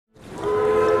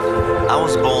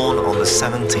was born on the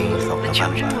 17th of The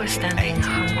children November. were standing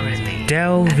hungrily.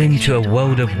 Delve into a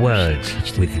world of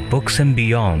words with Books and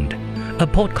Beyond, a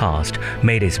podcast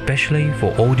made especially for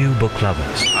audiobook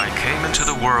lovers. I came into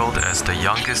the world as the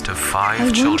youngest of five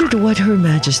I children. wondered what Her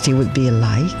Majesty would be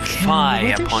like. Fie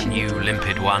Whether upon she- you,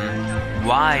 limpid one.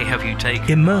 Why have you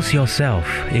taken... Immerse yourself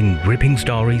in gripping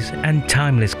stories and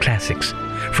timeless classics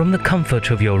from the comfort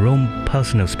of your own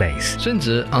personal space. 孙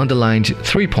子 underlined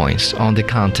 3 points on the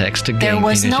context game There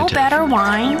was no initiative. better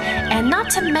wine, and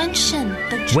not to mention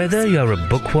the Whether you're a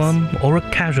bookworm or a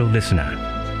casual listener,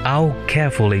 our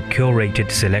carefully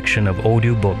curated selection of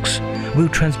audiobooks will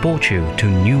transport you to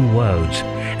new worlds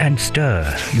and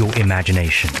stir your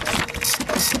imagination.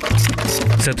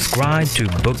 Subscribe to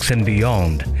Books and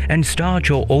Beyond and start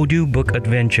your audiobook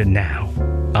adventure now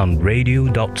on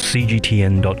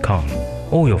radio.cgtn.com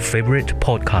or your favorite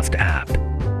podcast app.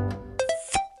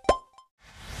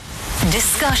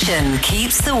 Discussion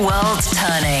keeps the world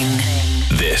turning.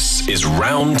 This is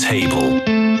Roundtable.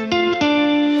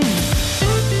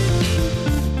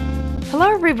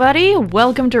 Hello everybody,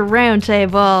 welcome to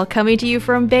Roundtable, coming to you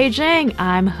from Beijing.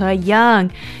 I'm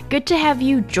Heyang. Good to have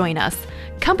you join us.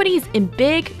 Companies in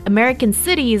big American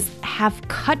cities have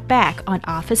cut back on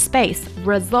office space,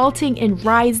 resulting in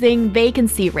rising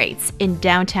vacancy rates in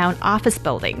downtown office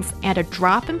buildings and a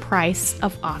drop in price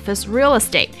of office real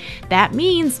estate. That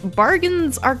means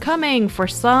bargains are coming for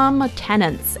some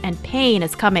tenants and pain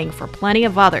is coming for plenty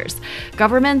of others.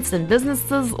 Governments and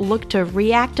businesses look to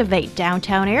reactivate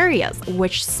downtown areas,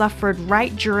 which suffered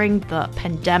right during the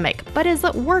pandemic. But is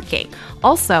it working?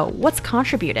 Also, what's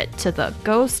contributed to the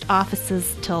ghost offices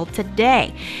till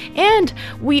today? And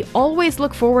we always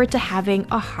look forward to having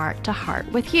a heart-to-heart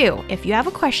with you. If you have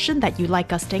a question that you'd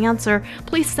like us to answer,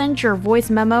 please send your voice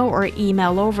memo or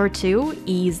email over to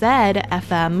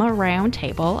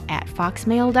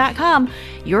ezfmroundtable@foxmail.com.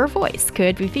 Your voice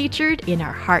could be featured in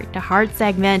our heart-to-heart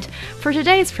segment. For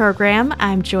today's program,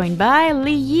 I'm joined by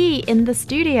Yi in the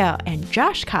studio and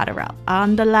Josh Cotterill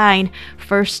on the line.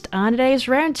 First on today's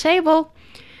Roundtable,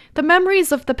 the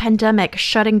memories of the pandemic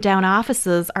shutting down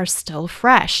offices are still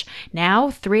fresh. Now,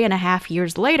 3.5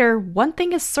 years later, one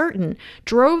thing is certain.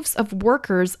 Droves of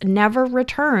workers never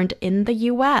returned in the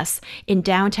U.S. In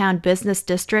downtown business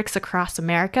districts across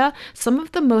America, some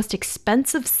of the most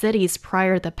expensive cities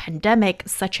prior to the pandemic,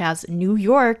 such as New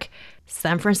York,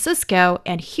 San Francisco,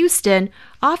 and Houston,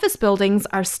 office buildings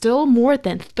are still more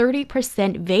than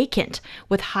 30% vacant.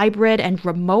 With hybrid and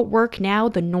remote work now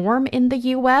the norm in the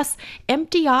US,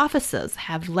 empty offices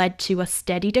have led to a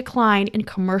steady decline in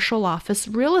commercial office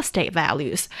real estate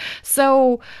values.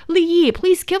 So, Yi,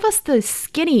 please give us the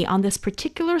skinny on this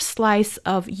particular slice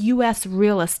of US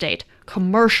real estate,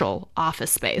 commercial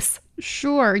office space.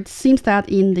 Sure, it seems that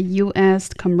in the U.S.,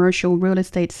 the commercial real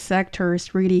estate sector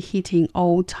is really hitting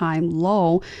all-time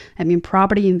low. I mean,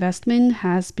 property investment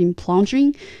has been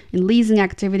plunging, and leasing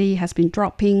activity has been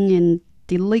dropping, and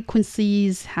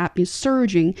delinquencies have been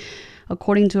surging.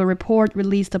 According to a report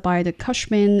released by the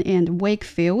Cushman and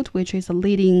Wakefield, which is a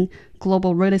leading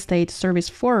global real estate service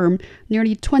firm,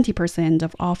 nearly 20%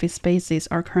 of office spaces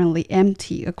are currently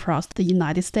empty across the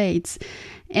United States.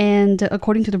 And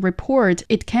according to the report,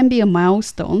 it can be a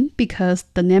milestone because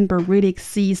the number really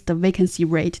exceeds the vacancy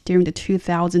rate during the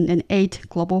 2008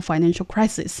 global financial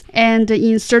crisis. And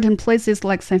in certain places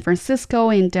like San Francisco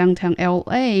and downtown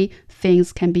LA,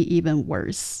 things can be even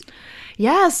worse.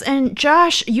 Yes, and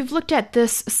Josh, you've looked at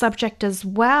this subject as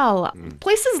well.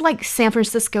 Places like San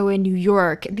Francisco and New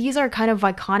York, these are kind of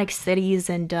iconic cities,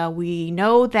 and we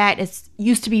know that it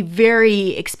used to be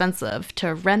very expensive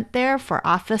to rent there for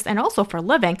office and also for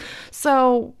living.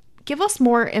 So give us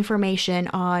more information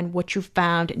on what you've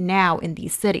found now in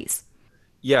these cities.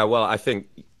 Yeah, well, I think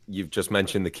you've just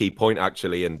mentioned the key point,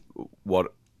 actually, and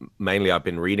what mainly I've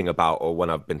been reading about, or when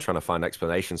I've been trying to find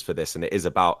explanations for this, and it is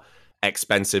about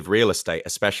expensive real estate,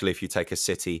 especially if you take a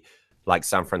city like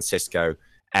San Francisco,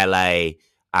 LA,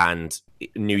 and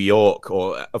New York,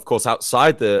 or of course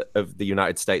outside of the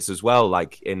United States as well,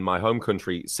 like in my home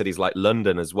country, cities like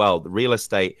London as well. The real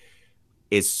estate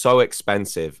is so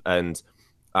expensive, and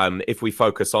if we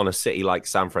focus on a city like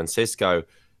San Francisco,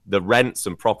 the rents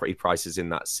and property prices in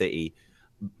that city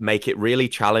make it really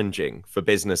challenging for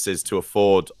businesses to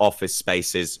afford office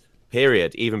spaces,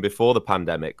 period, even before the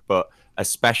pandemic, but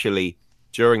especially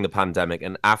during the pandemic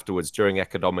and afterwards during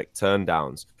economic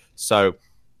turndowns. So,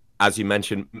 as you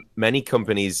mentioned, many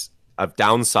companies have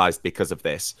downsized because of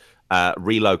this,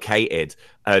 relocated.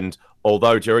 And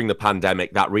although during the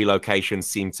pandemic, that relocation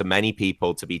seemed to many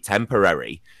people to be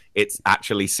temporary, it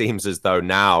actually seems as though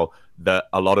now that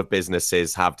a lot of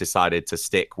businesses have decided to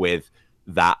stick with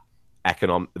that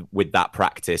with that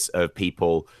practice of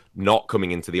people not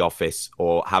coming into the office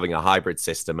or having a hybrid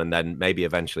system, and then maybe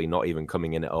eventually not even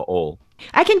coming in at all.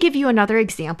 I can give you another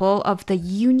example of the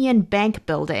Union Bank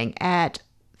building at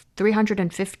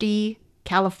 350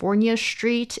 California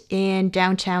Street in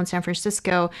downtown San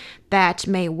Francisco that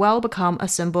may well become a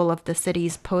symbol of the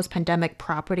city's post-pandemic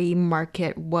property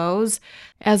market woes.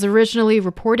 As originally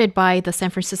reported by the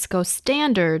San Francisco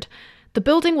Standard, the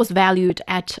building was valued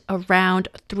at around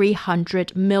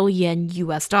 $300 million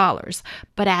US dollars,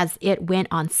 but as it went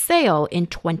on sale in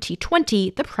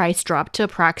 2020, the price dropped to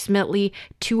approximately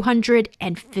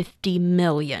 $250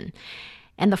 million.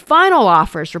 And the final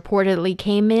offers reportedly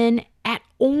came in at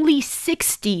only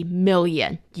 $60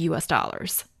 million US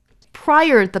dollars.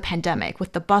 Prior to the pandemic,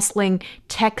 with the bustling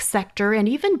tech sector, and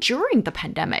even during the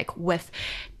pandemic, with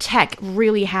tech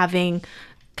really having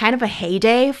kind of a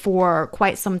heyday for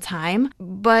quite some time.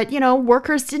 But,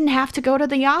 workers didn't have to go to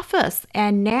the office.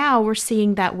 And now we're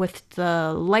seeing that with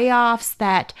the layoffs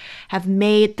that have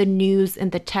made the news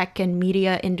in the tech and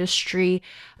media industry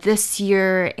this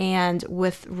year, and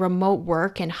with remote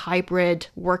work and hybrid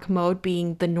work mode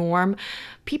being the norm,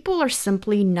 people are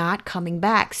simply not coming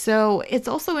back. So it's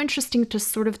also interesting to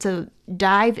to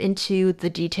dive into the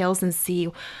details and see,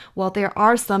 well, there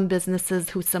are some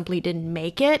businesses who simply didn't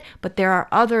make it, but there are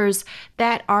others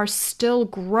that are still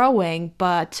growing,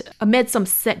 but amid some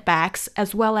setbacks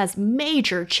as well as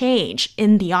major change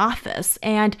in the office.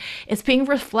 And it's being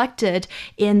reflected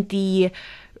in the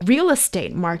real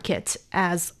estate market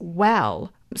as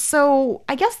well. So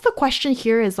I guess the question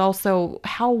here is also,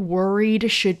 how worried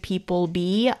should people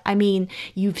be? I mean,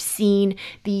 you've seen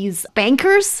these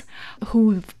bankers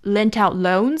who've lent out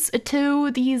loans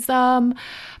to these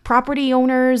property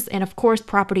owners, and of course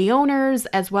property owners,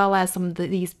 as well as some of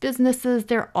these businesses,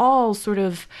 they're all sort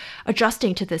of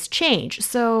adjusting to this change.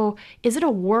 So is it a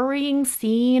worrying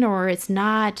scene, or it's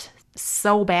not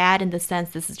so bad in the sense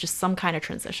this is just some kind of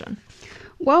transition?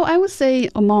 Well, I would say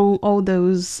among all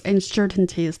those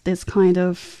uncertainties, this kind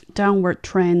of downward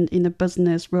trend in the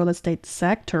business real estate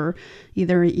sector,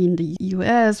 either in the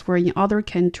US or in other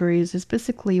countries, is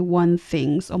basically one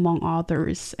thing among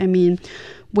others. I mean,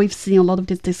 we've seen a lot of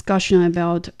this discussion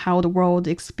about how the world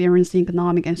is experiencing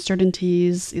economic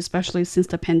uncertainties, especially since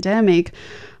the pandemic.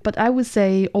 But I would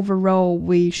say overall,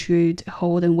 we should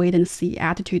hold and wait and see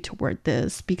attitude toward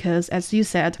this, because as you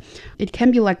said, it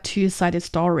can be like two-sided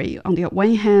story. On the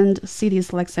one hand,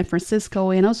 cities like San Francisco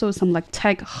and also some like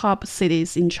tech hub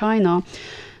cities in China,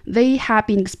 they have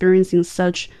been experiencing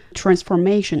such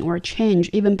transformation or change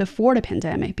even before the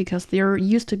pandemic, because there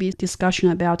used to be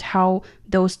discussion about how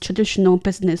those traditional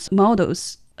business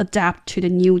models adapt to the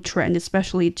new trend,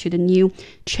 especially to the new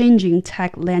changing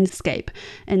tech landscape.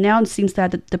 And now it seems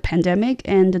that the pandemic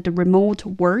and the remote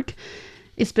work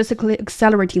is basically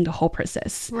accelerating the whole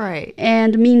process. Right.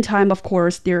 And meantime, of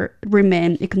course, there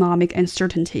remain economic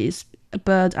uncertainties.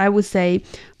 But I would say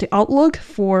the outlook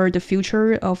for the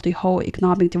future of the whole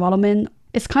economic development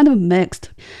is kind of mixed.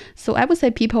 So I would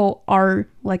say people are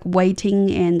like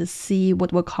waiting and see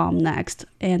what will come next.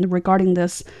 And regarding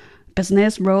this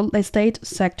business real estate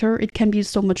sector, it can be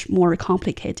so much more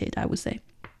complicated, I would say.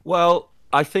 Well,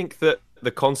 I think that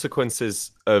the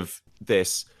consequences of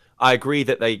this, I agree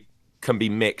that they can be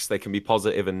mixed, they can be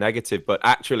positive and negative, but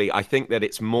actually I think that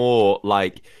it's more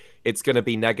like it's going to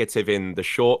be negative in the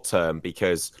short term,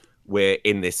 because we're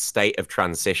in this state of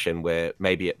transition. We're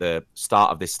maybe at the start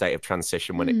of this state of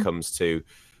transition when it comes to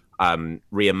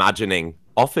reimagining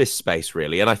office space,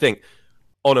 really. And I think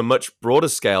on a much broader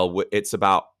scale, it's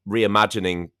about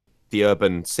reimagining the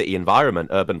urban city environment,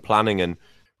 urban planning and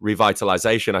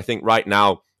revitalization. I think right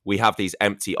now we have these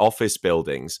empty office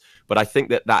buildings, but I think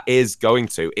that is going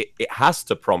to, it has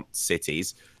to prompt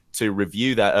cities to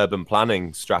review their urban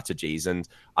planning strategies. And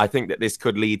I think that this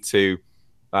could lead to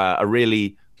a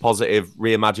really positive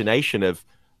reimagination of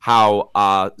how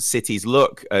our cities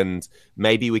look. And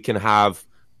maybe we can have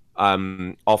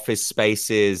office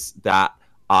spaces that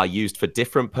are used for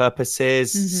different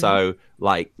purposes. So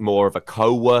like more of a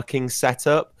co-working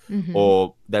setup,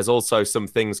 or there's also some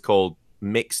things called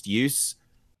mixed use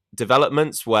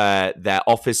developments where their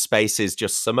office space is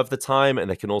just some of the time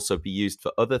and they can also be used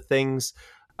for other things.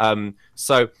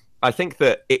 So I think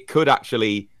that it could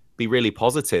actually be really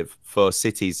positive for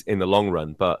cities in the long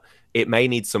run, but it may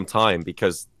need some time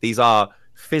because these are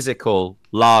physical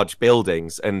large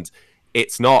buildings and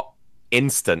it's not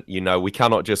instant. We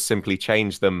cannot just simply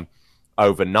change them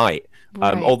overnight.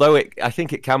 Right. Although I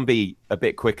think it can be a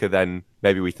bit quicker than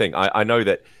maybe we think. I know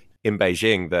that in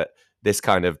Beijing that this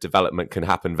kind of development can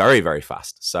happen very, very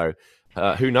fast. So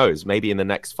who knows, maybe in the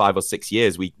next 5 or 6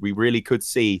 years, we really could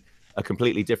see a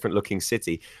completely different looking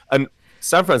city. And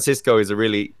San Francisco is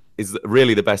really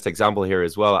the best example here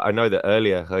as well. I know that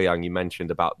earlier, Heyang, you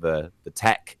mentioned about the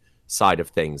tech side of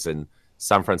things, and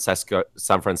San Francisco,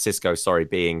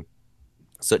 being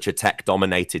such a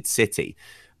tech-dominated city.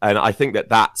 And I think that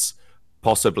that's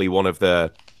possibly one of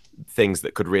the things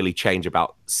that could really change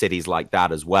about cities like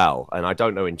that as well. And I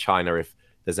don't know in China if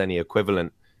there's any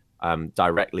equivalent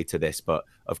directly to this, but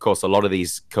of course, a lot of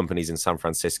these companies in San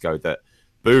Francisco that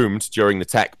boomed during the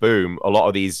tech boom, a lot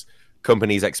of these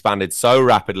companies expanded so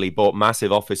rapidly, bought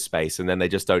massive office space, and then they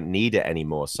just don't need it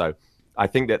anymore. So I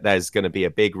think that there's going to be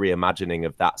a big reimagining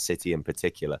of that city in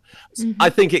particular. I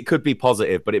think it could be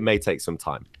positive, but it may take some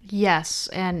time. Yes,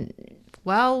 and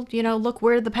well, look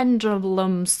where the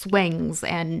pendulum swings,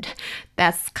 and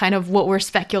that's kind of what we're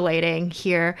speculating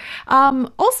here.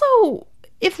 Also,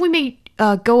 if we may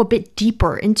go a bit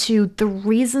deeper into the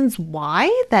reasons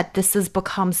why that this has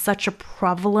become such a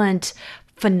prevalent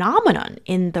phenomenon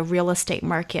in the real estate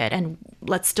market. And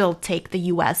let's still take the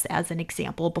US as an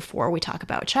example before we talk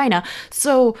about China.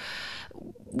 So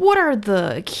what are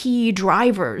the key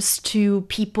drivers to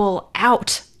people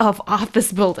out of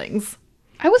office buildings?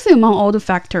 I would say among all the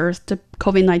factors, the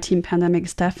COVID-19 pandemic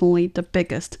is definitely the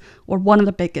biggest, or one of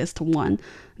the biggest one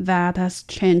that has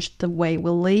changed the way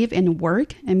we live and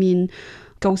work. I mean,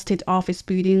 ghosted office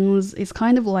buildings is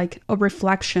kind of like a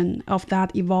reflection of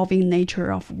that evolving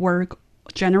nature of work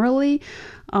generally,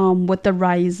 with the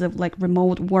rise of like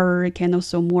remote work and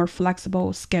also more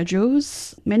flexible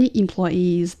schedules. Many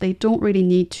employees, they don't really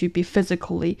need to be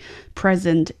physically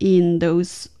present in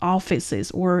those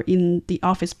offices or in the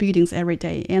office buildings every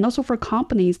day. And also for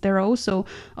companies, they're also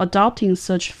adopting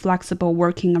such flexible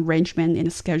working arrangement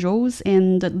and schedules.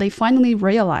 And they finally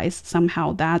realize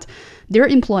somehow that their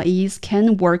employees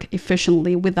can work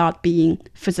efficiently without being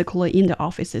physically in the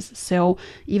offices. So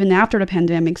even after the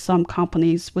pandemic, some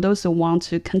companies would also want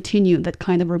to continue that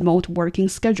kind of remote working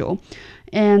schedule.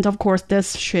 And of course,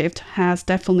 this shift has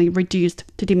definitely reduced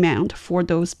the demand for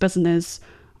those business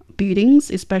buildings,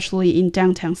 especially in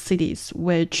downtown cities,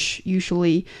 which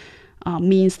usually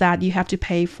means that you have to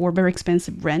pay for very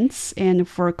expensive rents. And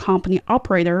for company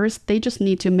operators, they just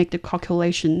need to make the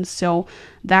calculations. So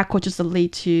that could just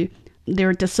lead to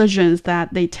their decisions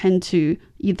that they tend to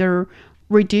either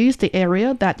reduce the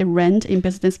area that they rent in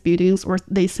business buildings, or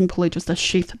they simply just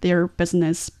shift their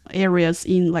business areas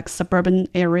in like suburban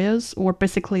areas, or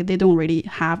basically they don't really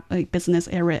have a business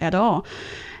area at all.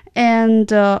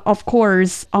 And of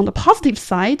course, on the positive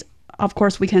side, of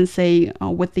course, we can say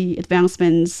with the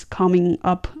advancements coming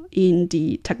up in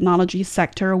the technology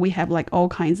sector, we have like all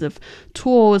kinds of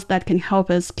tools that can help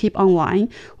us keep online,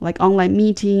 like online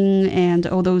meeting and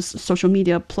all those social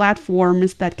media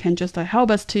platforms that can just help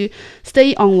us to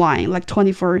stay online like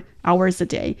 24 hours a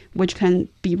day, which can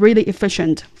be really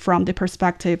efficient from the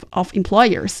perspective of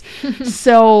employers.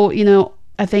 So,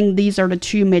 I think these are the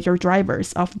two major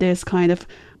drivers of this kind of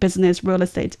business real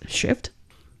estate shift.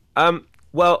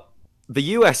 Well, the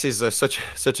US is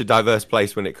such a diverse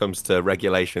place when it comes to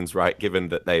regulations, right? Given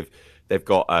that they've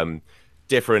got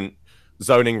different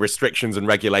zoning restrictions and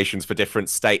regulations for different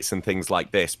states and things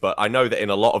like this. But I know that in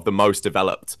a lot of the most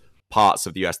developed parts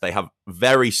of the US, they have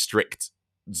very strict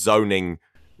zoning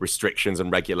restrictions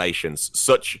and regulations.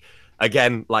 Such,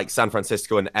 again, like San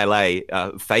Francisco and LA,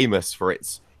 famous for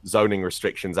its zoning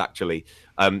restrictions, actually,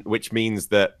 which means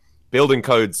that building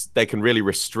codes, they can really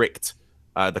restrict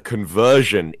the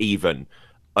conversion even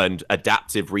and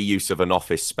adaptive reuse of an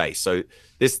office space. So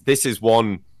this is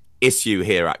one issue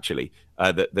here actually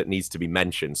that needs to be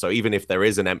mentioned. So even if there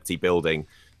is an empty building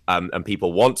and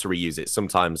people want to reuse it,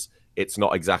 sometimes it's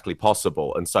not exactly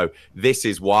possible. And so this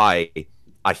is why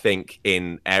I think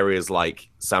in areas like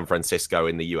San Francisco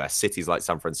in the US, cities like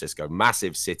San Francisco,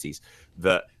 massive cities,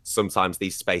 that sometimes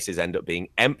these spaces end up being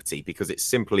empty because it's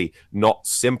simply not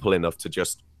simple enough to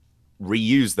just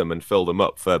reuse them and fill them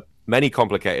up for many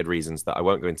complicated reasons that I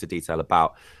won't go into detail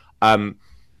about.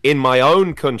 In my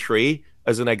own country,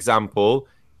 as an example,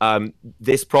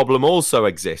 this problem also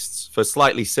exists for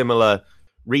slightly similar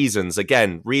reasons.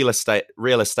 Again, real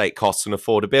estate costs and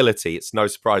affordability. It's no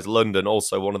surprise London,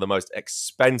 also one of the most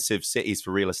expensive cities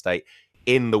for real estate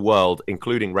in the world,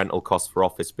 including rental costs for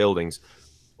office buildings.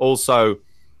 Also,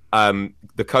 the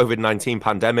COVID-19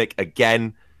 pandemic,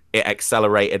 again, it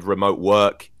accelerated remote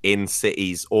work in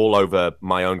cities all over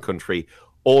my own country,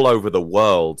 all over the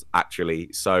world,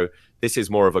 actually. So this is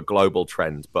more of a global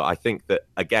trend. But I think that,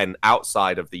 again,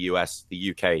 outside of the US,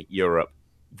 the UK, Europe,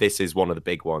 this is one of the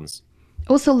big ones.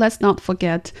 Also, let's not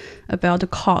forget about the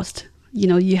cost.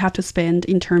 you have to spend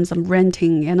in terms of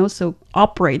renting and also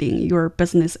operating your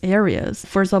business areas.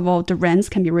 First of all, the rents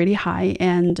can be really high.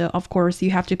 And of course,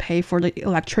 you have to pay for the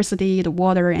electricity, the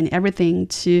water, and everything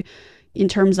in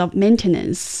terms of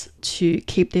maintenance to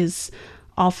keep this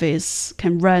office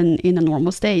can run in a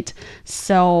normal state.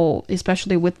 So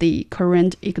especially with the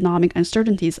current economic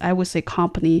uncertainties, I would say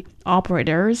company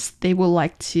operators, they would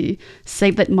like to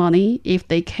save that money if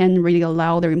they can really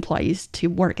allow their employees to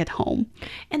work at home.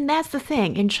 And that's the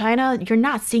thing. In China, you're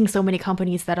not seeing so many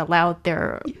companies that allow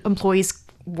their employees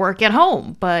work at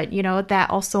home. But, that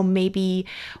also maybe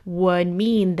would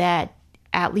mean that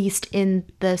at least in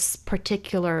this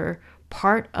particular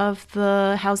part of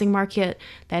the housing market,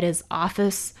 that is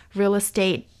office real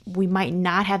estate, we might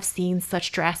not have seen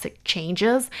such drastic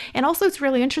changes. And also it's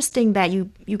really interesting that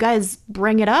you guys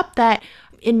bring it up that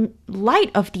in light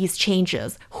of these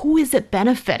changes, who is it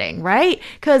benefiting, right?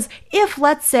 Because if,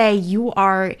 let's say, you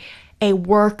are a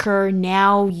worker,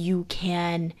 now you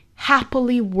can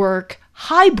happily work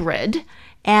hybrid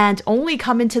and only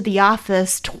come into the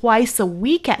office twice a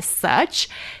week as such,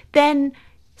 then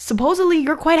supposedly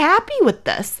you're quite happy with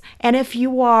this. And if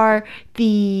you are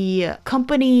the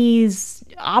company's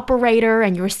operator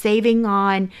and you're saving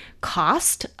on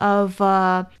cost of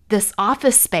this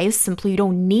office space, simply you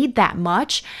don't need that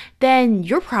much, then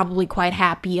you're probably quite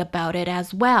happy about it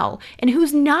as well. And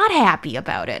who's not happy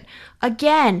about it?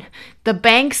 Again, the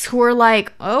banks who are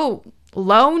like, oh,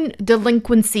 loan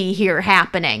delinquency here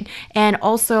happening, and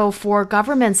also for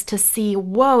governments to see,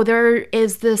 whoa, there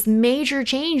is this major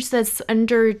change that's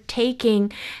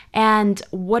undertaking, and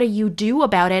what do you do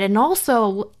about it? And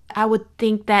also, I would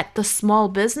think that the small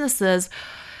businesses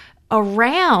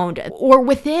around or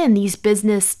within these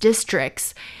business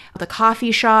districts, the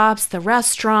coffee shops, the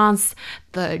restaurants,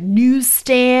 the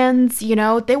newsstands,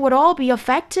 they would all be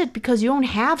affected because you don't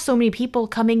have so many people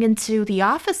coming into the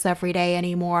office every day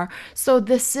anymore. So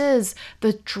this is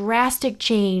the drastic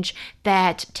change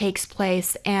that takes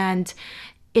place, and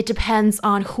it depends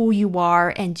on who you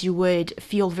are, and you would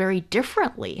feel very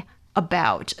differently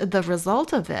about the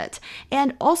result of it.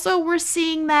 And also we're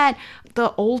seeing that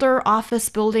the older office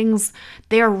buildings,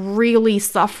 they're really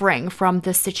suffering from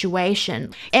this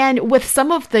situation. And with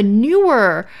some of the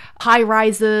newer high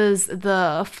rises,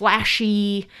 the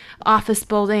flashy office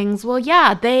buildings, well,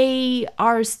 yeah, they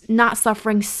are not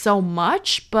suffering so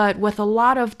much, but with a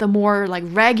lot of the more like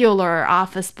regular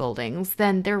office buildings,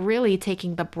 then they're really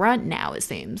taking the brunt now, it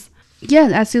seems.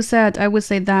 Yeah, as you said, I would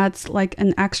say that's like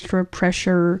an extra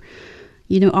pressure,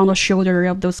 on the shoulder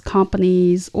of those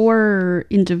companies or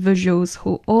individuals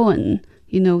who own,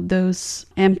 those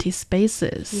empty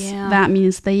spaces. Yeah. That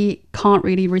means they can't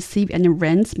really receive any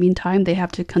rents. Meantime, they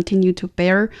have to continue to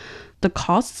bear the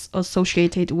costs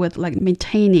associated with like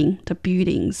maintaining the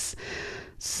buildings.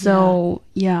 So,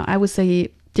 yeah, I would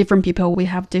say different people, we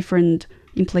have different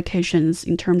implications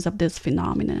in terms of this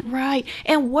phenomenon. Right.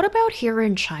 And what about here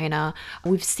in China?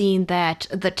 We've seen that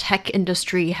the tech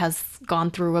industry has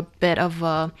gone through a bit of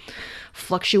a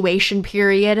fluctuation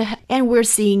period, and we're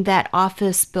seeing that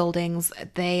office buildings,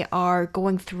 they are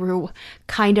going through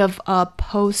kind of a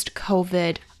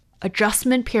post-COVID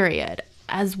adjustment period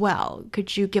as well.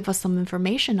 Could you give us some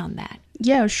information on that?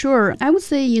 Yeah, sure. I would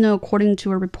say, according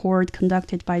to a report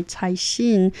conducted by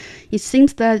Caixin, it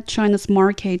seems that China's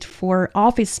market for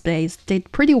office space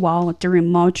did pretty well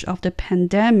during much of the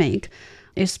pandemic,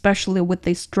 especially with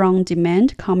the strong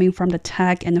demand coming from the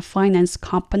tech and the finance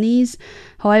companies.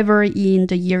 However, in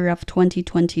the year of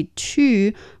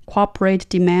 2022, corporate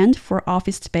demand for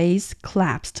office space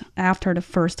collapsed after the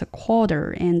first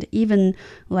quarter, and even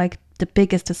like the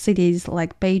biggest cities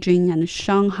like Beijing and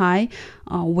Shanghai,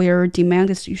 where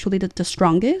demand is usually the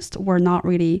strongest, were not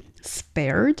really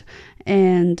spared.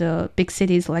 And big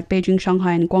cities like Beijing,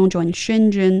 Shanghai, and Guangzhou and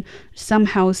Shenzhen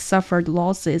somehow suffered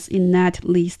losses in net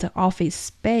leased office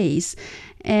space.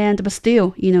 But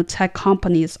still, tech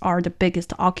companies are the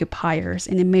biggest occupiers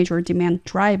and the major demand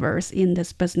drivers in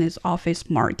this business office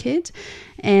market.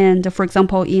 And for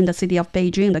example, in the city of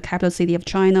Beijing, the capital city of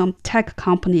China, tech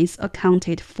companies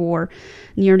accounted for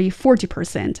nearly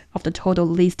 40% of the total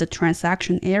leased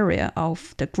transaction area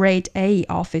of the grade A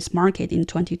office market in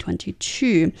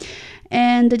 2022.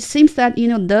 And it seems that,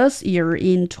 this year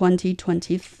in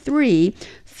 2023,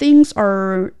 things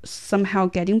are somehow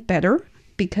getting better,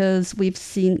 because we've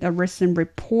seen a recent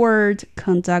report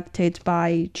conducted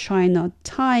by China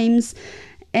Times.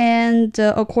 And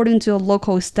according to a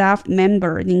local staff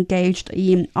member engaged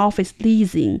in office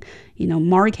leasing,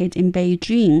 market in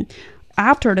Beijing,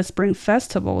 after the Spring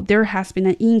Festival, there has been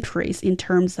an increase in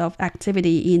terms of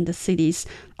activity in the city's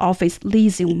office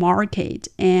leasing market,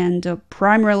 and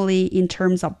primarily in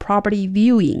terms of property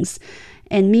viewings.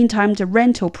 And meantime, the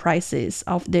rental prices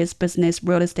of this business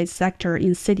real estate sector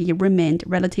in city remained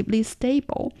relatively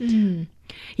stable.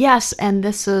 Yes, and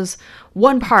this is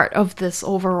one part of this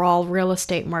overall real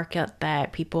estate market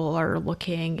that people are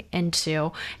looking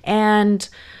into. And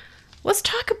let's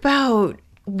talk about,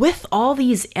 with all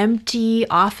these empty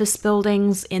office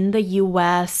buildings in the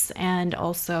US and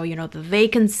also, the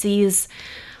vacancies,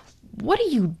 what do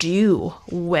you do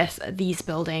with these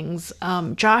buildings?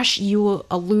 Josh, you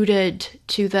alluded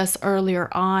to this earlier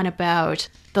on about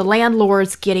the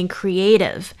landlords getting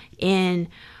creative in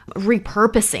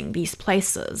repurposing these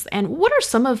places. And what are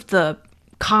some of the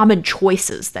common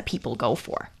choices that people go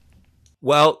for?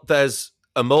 Well, there's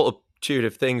a multitude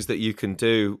of things that you can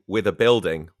do with a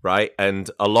building, right?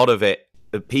 And a lot of it,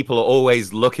 people are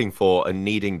always looking for and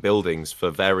needing buildings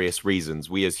for various reasons.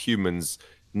 We as humans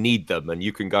need them, and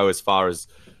you can go as far as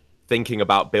thinking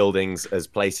about buildings as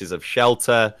places of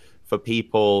shelter for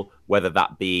people, whether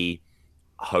that be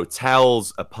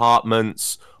hotels,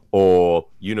 apartments, or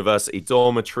university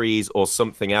dormitories, or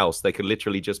something else. They could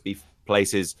literally just be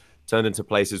places turned into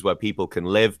places where people can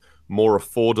live, more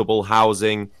affordable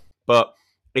housing, but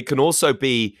it can also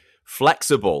be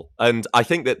flexible. And I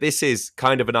think that this is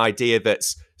kind of an idea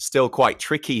that's still quite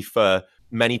tricky for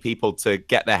many people to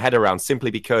get their head around,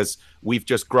 simply because we've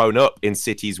just grown up in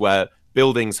cities where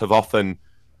buildings have often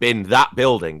been that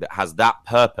building that has that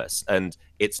purpose, and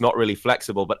it's not really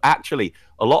flexible. But actually,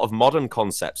 a lot of modern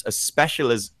concepts,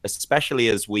 especially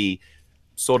as we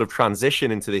sort of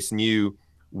transition into this new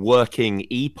working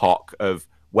epoch of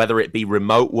whether it be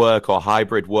remote work or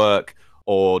hybrid work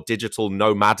or digital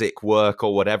nomadic work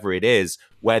or whatever it is,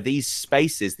 where these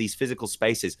spaces, these physical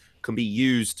spaces, can be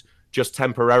used just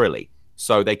temporarily.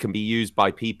 So they can be used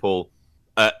by people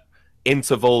at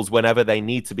intervals whenever they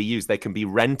need to be used. They can be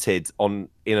rented in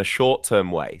a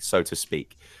short-term way, so to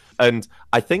speak. And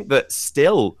I think that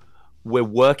still we're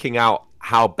working out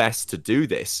how best to do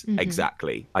this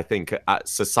exactly. I think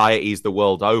societies the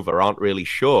world over aren't really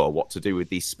sure what to do with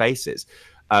these spaces.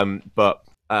 But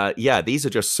these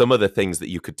are just some of the things that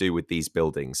you could do with these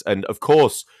buildings. And of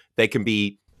course, they can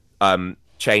be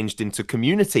changed into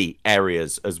community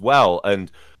areas as well.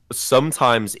 And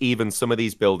sometimes even some of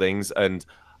these buildings, and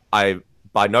I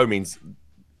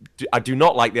do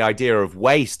not like the idea of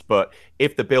waste, but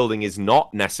if the building is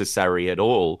not necessary at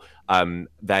all,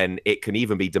 then it can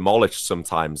even be demolished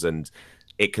sometimes, and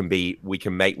we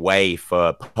can make way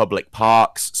for public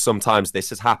parks. Sometimes this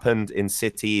has happened in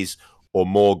cities, or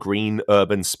more green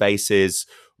urban spaces,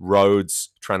 roads,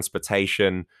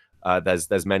 transportation.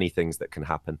 There's many things that can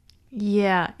happen.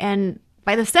 Yeah, and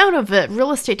by the sound of it,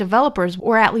 real estate developers,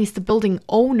 or at least the building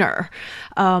owner,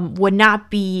 would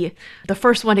not be the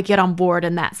first one to get on board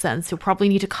in that sense. You'll probably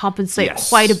need to compensate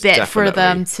quite a bit for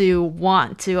them to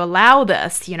want to allow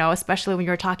this, especially when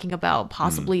you're talking about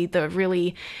possibly the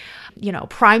really,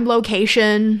 prime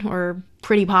location or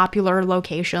pretty popular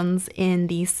locations in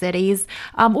these cities.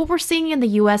 What we're seeing in the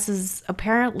U.S. is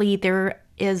apparently there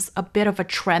is a bit of a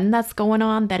trend that's going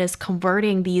on that is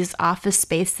converting these office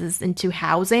spaces into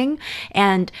housing.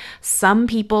 And some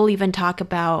people even talk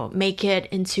about make it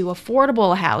into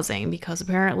affordable housing, because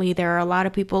apparently there are a lot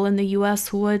of people in the US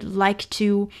who would like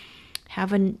to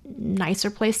have a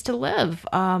nicer place to live,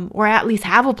 or at least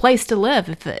have a place to live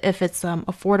if it's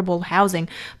affordable housing.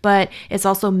 But it's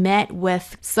also met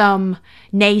with some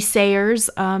naysayers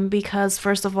because,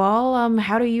 first of all,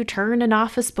 how do you turn an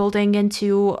office building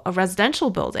into a residential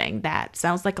building? That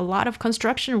sounds like a lot of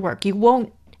construction work. You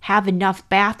won't have enough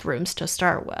bathrooms to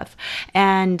start with.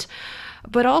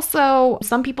 But also,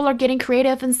 some people are getting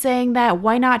creative and saying that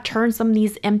why not turn some of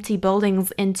these empty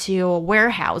buildings into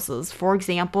warehouses? For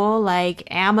example, like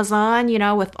Amazon,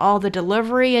 with all the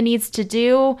delivery it needs to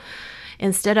do,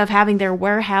 instead of having their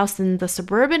warehouse in the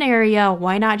suburban area,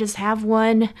 why not just have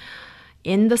one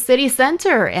in the city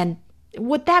center? And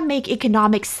would that make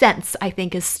economic sense, I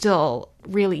think, is still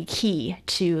really key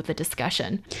to the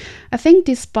discussion. I think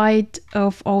despite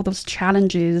of all those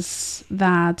challenges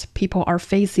that people are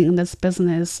facing in this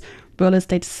business real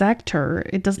estate sector,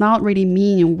 it does not really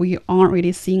mean we aren't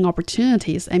really seeing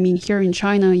opportunities. I mean, here in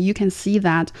China, you can see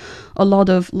that a lot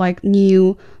of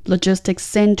new logistics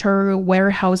center,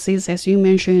 warehouses, as you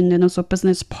mentioned, and also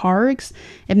business parks,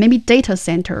 and maybe data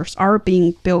centers are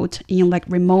being built in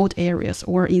remote areas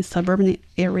or in suburban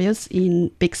areas in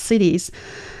big cities.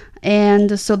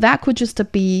 And so that could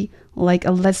just be like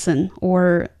a lesson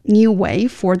or new way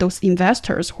for those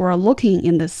investors who are looking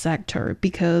in this sector,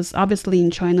 because obviously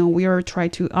in China we are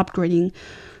trying to upgrading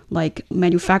like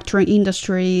manufacturing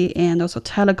industry and also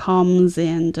telecoms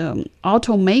and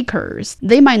automakers.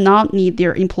 They might not need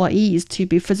their employees to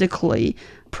be physically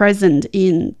present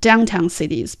in downtown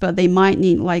cities, but they might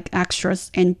need like extras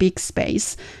and big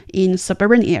space in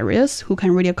suburban areas who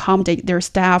can really accommodate their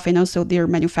staff and also their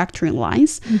manufacturing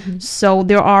lines. So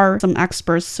there are some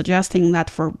experts suggesting that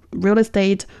for real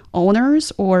estate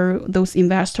owners or those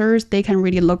investors, they can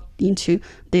really look into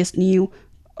this new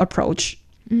approach.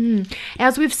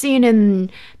 As we've seen in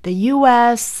the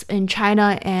US, in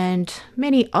China, and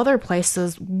many other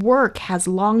places, work has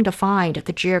long defined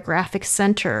the geographic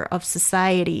center of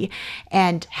society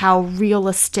and how real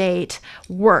estate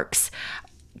works.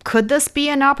 Could this be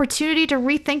an opportunity to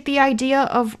rethink the idea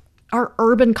of our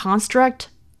urban construct?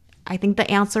 I think the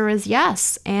answer is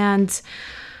yes. And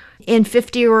in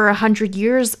 50 or 100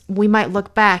 years, we might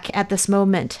look back at this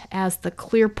moment as the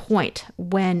clear point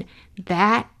when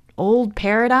that old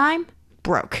paradigm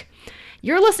broke.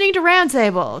 You're listening to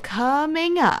Roundtable.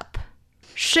 Coming up,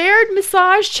 shared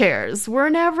massage chairs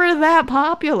were never that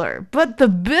popular, but the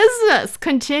business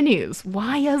continues.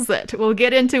 Why is it? We'll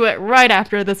get into it right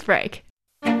after this break.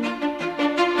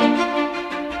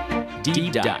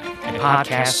 Deep Dive, a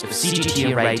podcast of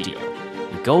CGTN Radio.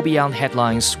 We go beyond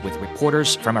headlines with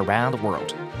reporters from around the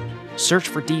world. Search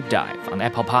for Deep Dive on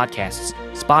Apple Podcasts,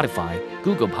 Spotify,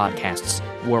 Google Podcasts,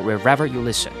 or wherever you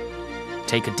listen.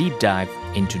 Take a deep dive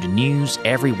into the news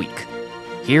every week.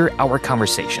 Hear our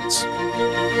conversations.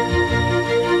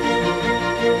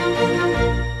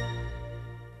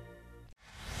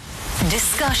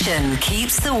 Discussion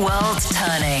keeps the world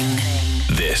turning.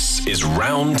 This is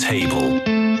Roundtable.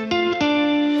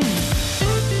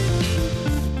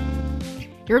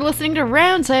 You're listening to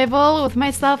Roundtable with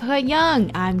myself,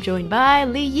 Heyang. I'm joined by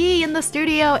Yi in the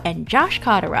studio and Josh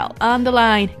Cotterill on the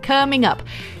line. Coming up,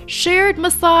 shared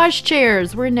massage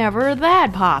chairs were never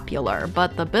that popular,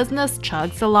 but the business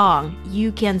chugs along.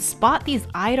 You can spot these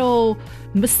idle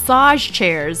massage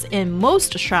chairs in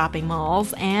most shopping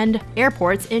malls and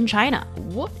airports in China.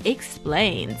 What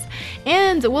explains?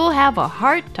 And we'll have a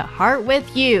heart-to-heart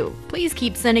with you. Please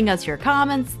keep sending us your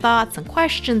comments, thoughts, and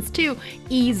questions to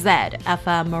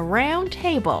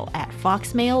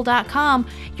ezfmroundtable@foxmail.com.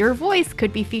 Your voice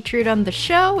could be featured on the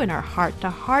show in our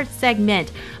heart-to-heart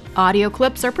segment. Audio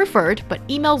clips are preferred, but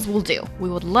emails will do. We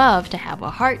would love to have a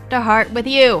heart-to-heart with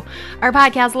you. Our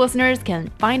podcast listeners can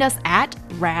find us at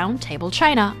Roundtable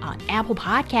China on Apple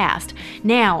Podcast.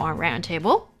 Now on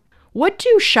Roundtable, what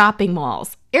do shopping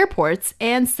malls, airports,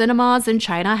 and cinemas in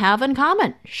China have in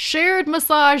common? Shared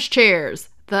massage chairs.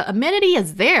 The amenity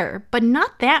is there, but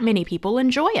not that many people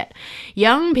enjoy it.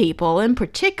 Young people in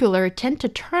particular tend to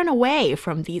turn away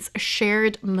from these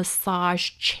shared massage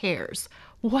chairs.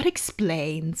 What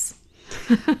explains?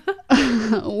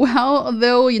 Well,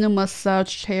 though,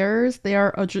 massage chairs, they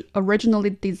are originally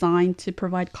designed to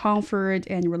provide comfort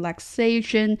and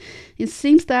relaxation. It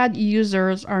seems that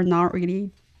users are not really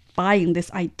buying this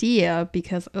idea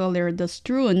because earlier this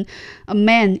June, a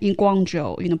man in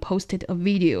Guangzhou, posted a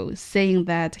video saying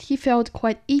that he felt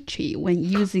quite itchy when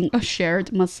using a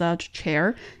shared massage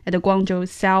chair at the Guangzhou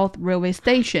South Railway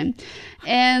Station.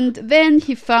 And then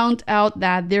he found out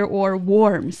that there were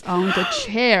worms on the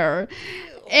chair.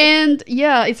 And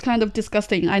yeah, it's kind of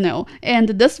disgusting, I know. And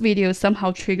this video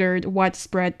somehow triggered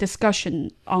widespread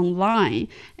discussion online.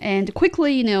 And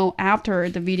quickly, after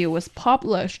the video was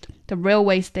published, the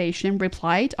railway station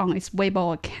replied on its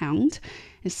Weibo account,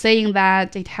 saying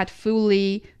that it had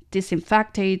fully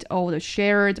disinfected all the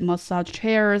shared massage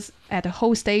chairs at the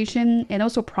whole station, and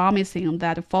also promising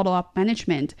that follow-up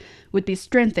management would be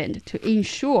strengthened to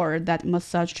ensure that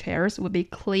massage chairs would be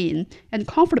clean and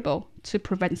comfortable to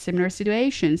prevent similar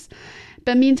situations.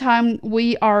 But meantime,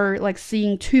 we are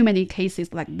seeing too many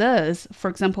cases like this. For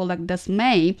example, this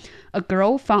May, a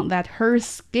girl found that her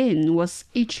skin was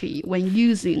itchy when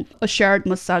using a shared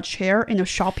massage chair in a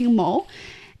shopping mall.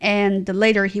 And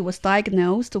later he was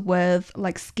diagnosed with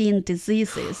skin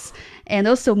diseases. And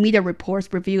also media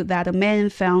reports revealed that a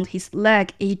man found his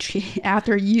leg itchy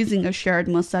after using a shared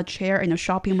massage chair in a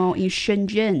shopping mall in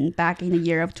Shenzhen back in the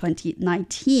year of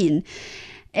 2019.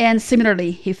 And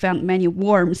similarly, he found many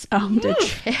worms on the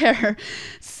chair.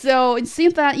 So it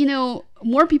seems that,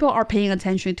 more people are paying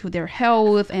attention to their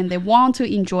health and they want to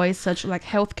enjoy such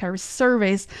healthcare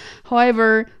service.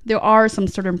 However, there are some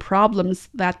certain problems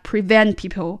that prevent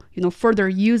people, further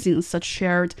using such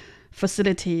shared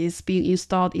facilities being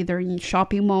installed either in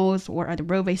shopping malls or at the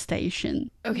railway station.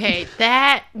 Okay,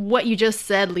 what you just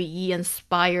said, Yi,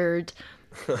 inspired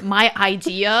my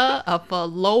idea of a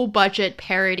low budget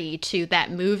parody to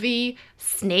that movie,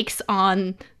 Snakes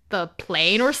on the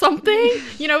Plane or something.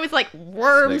 You know, it's like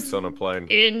worms Snakes on a plane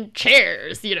in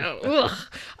chairs, you know.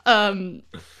 Ugh.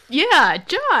 Yeah,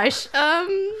 Josh,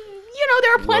 you know,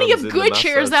 there are plenty Worms of in the good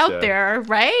chairs massage out chair. there,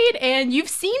 right? And you've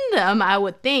seen them, I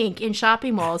would think, in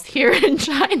shopping malls here in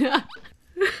China.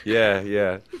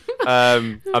 Yeah.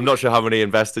 I'm not sure how many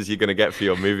investors you're going to get for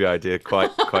your movie idea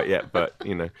quite yet, but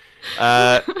you know,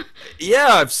 yeah,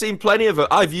 I've seen plenty of them.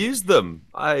 I've used them.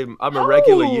 I'm a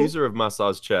regular user of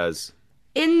massage chairs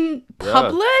In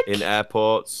public? in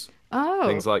airports, Oh.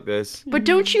 things like this. But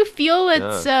don't you feel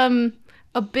it's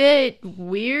a bit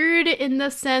weird in the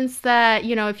sense that,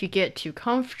 you know, if you get too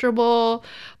comfortable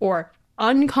or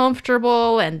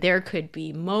uncomfortable and there could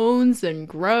be moans and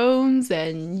groans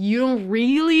and you don't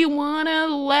really want to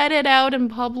let it out in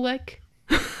public?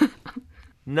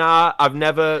 Nah, I've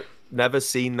never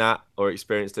seen that or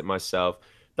experienced it myself.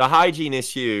 The hygiene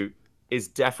issue is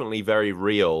definitely very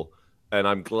real, and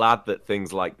I'm glad that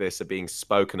things like this are being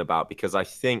spoken about, because I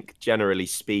think, generally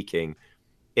speaking,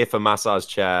 if a massage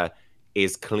chair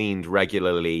is cleaned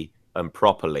regularly and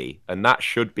properly, and that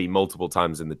should be multiple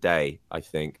times in the day, I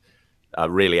think,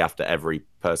 really after every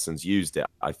person's used it,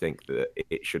 I think that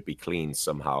it should be cleaned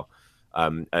somehow.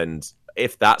 And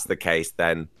if that's the case,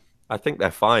 then I think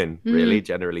they're fine, really,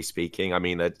 generally speaking. I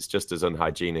mean, it's just as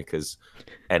unhygienic as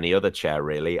any other chair,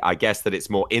 really. I guess that it's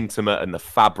more intimate and the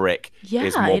fabric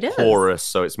is more porous,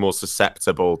 so it's more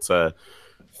susceptible to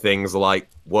things like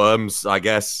worms, I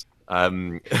guess,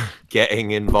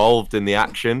 getting involved in the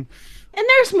action. And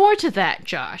there's more to that,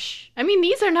 Josh. I mean,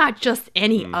 these are not just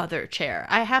any other chair.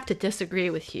 I have to disagree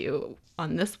with you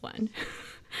on this one.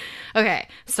 Okay,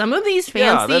 some of these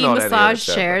fancy massage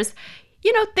chairs,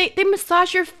 you know, they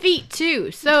massage your feet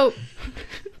too. So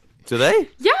do they?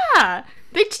 Yeah,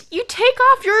 you take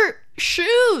off your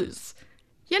shoes.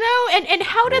 You know, and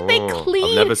how did they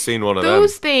clean I've never seen one of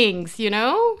those them. things, you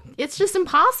know? It's just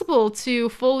impossible to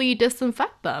fully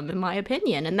disinfect them, in my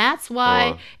opinion. And that's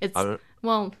why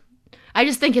I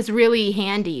just think it's really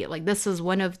handy. Like, this is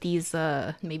one of these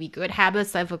maybe good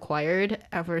habits I've acquired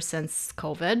ever since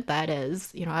COVID. That is,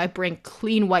 you know, I bring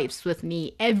clean wipes with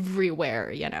me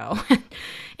everywhere, you know?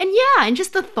 and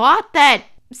just the thought that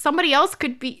somebody else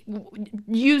could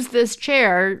use this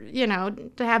chair, you know,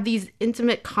 to have these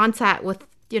intimate contact with,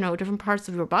 you know, different parts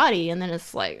of your body, and then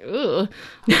it's like, ugh.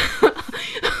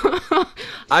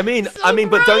 I mean, gross.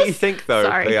 But don't you think though?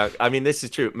 Sorry. I mean, this is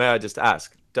true. May I just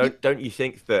ask? Don't you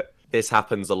think that this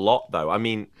happens a lot though? I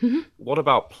mean, what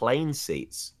about plane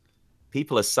seats?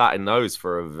 People are sat in those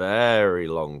for a very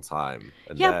long time,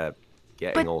 and they're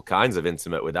getting all kinds of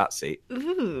intimate with that seat.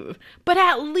 Ooh. But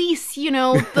at least, you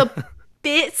know, the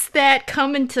bits that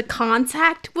come into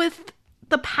contact with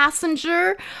the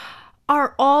passenger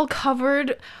are all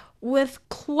covered with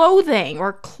clothing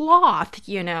or cloth,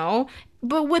 you know.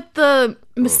 But with the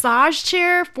massage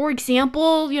chair, for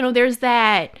example, you know, there's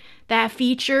that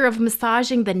feature of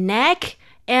massaging the neck,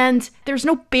 and there's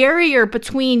no barrier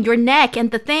between your neck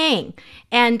and the thing,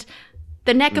 and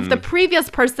the neck of the previous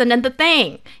person and the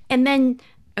thing. And then,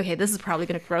 okay, this is probably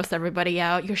going to gross everybody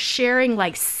out. You're sharing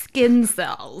like skin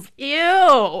cells. Ew.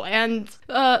 And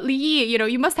Li Yi, you know,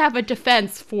 you must have a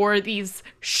defense for these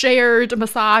shared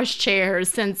massage chairs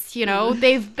since, you know,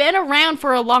 they've been around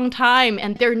for a long time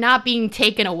and they're not being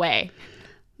taken away.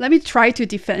 Let me try to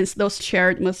defend those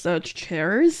shared massage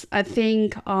chairs. I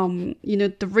think, you know,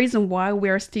 the reason why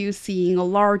we're still seeing a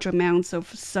large amounts of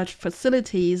such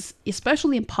facilities,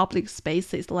 especially in public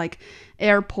spaces like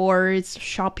airports,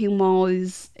 shopping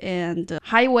malls, and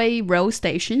highway road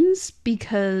stations,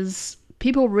 because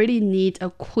people really need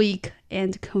a quick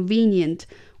and convenient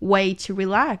way to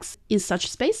relax in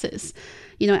such spaces.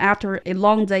 You know, after a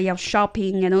long day of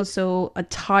shopping and also a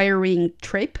tiring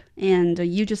trip, and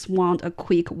you just want a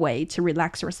quick way to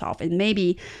relax yourself. And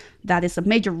maybe that is a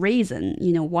major reason,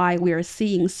 you know, why we are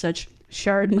seeing such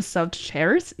shared massage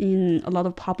chairs in a lot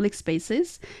of public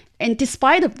spaces. And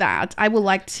despite of that, I would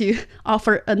like to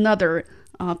offer another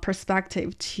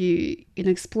perspective to, you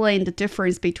know, explain the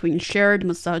difference between shared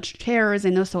massage chairs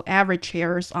and also average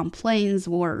chairs on planes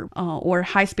or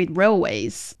high-speed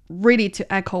railways. Really,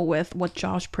 to echo with what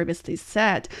Josh previously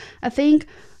said, I think,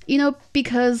 you know,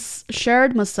 because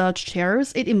shared massage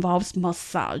chairs, it involves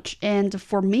massage, and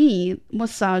for me,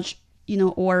 massage, you know,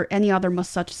 or any other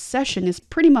massage session is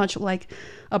pretty much like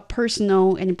a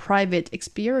personal and private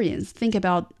experience. Think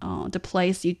about the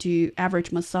place you do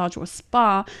average massage or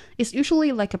spa. It's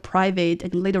usually like a private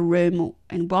and little room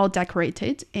and well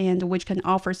decorated, and which can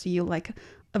offer you like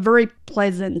a very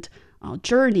pleasant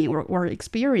journey or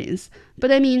experience.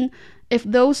 But I mean, if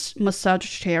those massage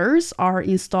chairs are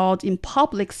installed in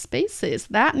public spaces,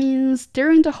 that means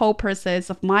during the whole process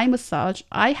of my massage,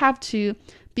 I have to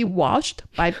be watched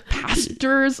by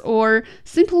passengers or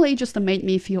simply just made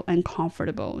me feel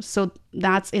uncomfortable. So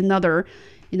that's another,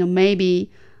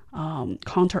 maybe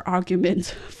counter argument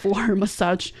for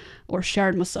massage or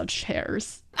shared massage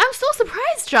chairs. I'm so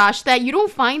surprised, Josh, that you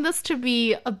don't find this to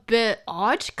be a bit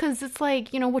odd, because it's like,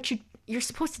 what you're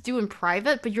supposed to do in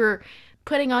private, but you're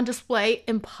putting on display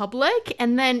in public.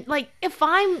 And then, like, if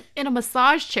I'm in a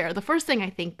massage chair, the first thing I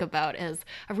think about is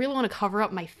I really want to cover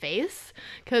up my face,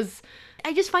 because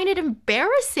I just find it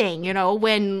embarrassing,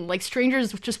 when like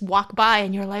strangers just walk by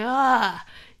and you're like,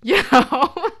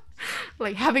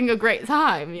 like having a great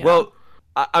time. Well,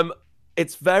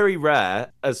 it's very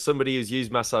rare, as somebody who's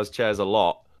used massage chairs a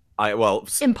lot.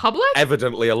 In public?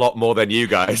 Evidently a lot more than you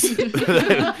guys.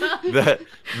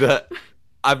 that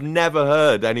I've never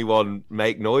heard anyone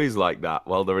make noise like that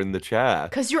while they're in the chair.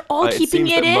 Because you're all keeping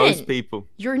it in. Most people,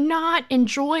 you're not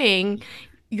enjoying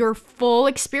your full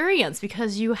experience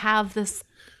because you have this,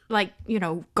 like,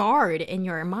 guard in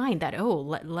your mind that,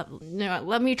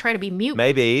 let me try to be mute.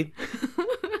 Maybe.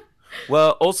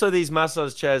 Well, also these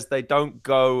massage chairs, they don't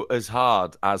go as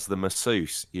hard as the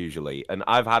masseuse usually. And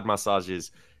I've had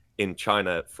massages in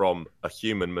China from a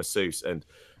human masseuse, and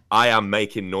I am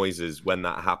making noises when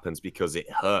that happens because it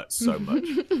hurts so much.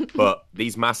 But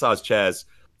these massage chairs,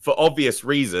 for obvious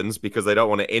reasons, because they don't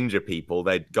want to injure people,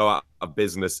 they go out of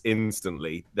business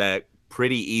instantly. They're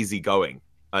pretty easy going.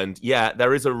 And yeah,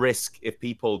 there is a risk if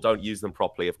people don't use them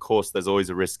properly. Of course, there's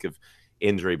always a risk of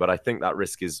injury, but I think that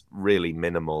risk is really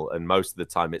minimal. And most of the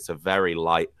time, it's a very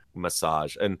light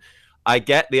massage. And I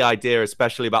get the idea,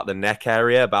 especially about the neck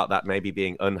area, about that maybe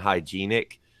being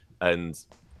unhygienic and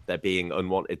there being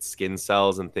unwanted skin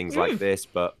cells and things like this.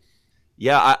 But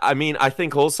yeah, I mean, I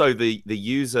think also the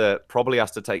user probably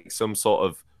has to take some sort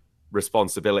of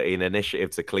responsibility and initiative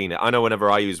to clean it. I know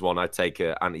whenever I use one, I take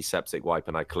an antiseptic wipe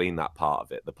and I clean that part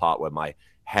of it. The part where my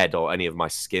head or any of my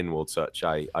skin will touch,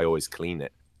 I always clean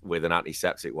it with an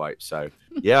antiseptic wipe. So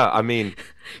yeah, I mean,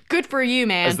 good for you,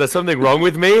 man. Is there something wrong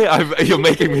with me? You're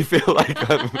making me feel like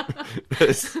I'm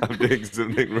doing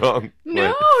something wrong.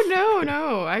 No.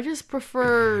 I just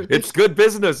prefer. It's good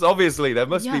business, obviously. There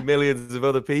must be millions of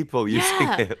other people using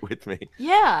it with me.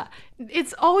 Yeah,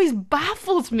 it's always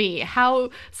baffles me how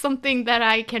something that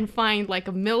I can find like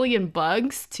a million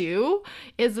bugs to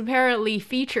is apparently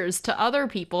features to other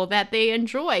people that they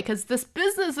enjoy, because this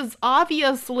business is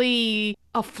obviously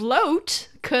afloat,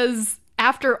 because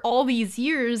after all these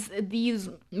years, these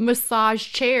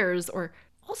massage chairs, or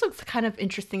also it's kind of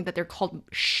interesting that they're called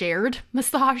shared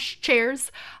massage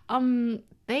chairs,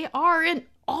 they are in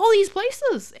all these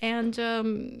places, and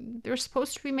they're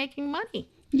supposed to be making money.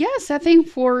 Yes, I think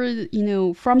for,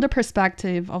 from the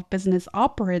perspective of business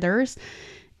operators,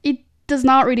 it does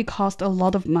not really cost a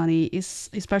lot of money,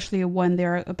 especially when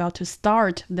they're about to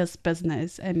start this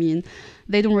business. I mean,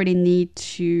 they don't really need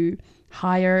to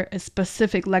hire a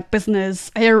specific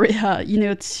business area,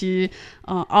 to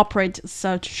operate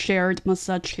such shared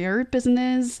massage chair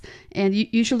business. And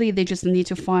usually they just need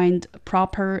to find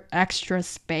proper extra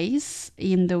space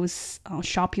in those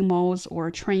shopping malls or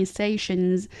train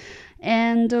stations.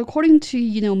 And according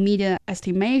to, media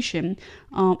estimation,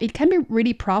 it can be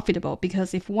really profitable,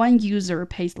 because if one user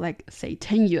pays say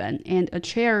 10 yuan and a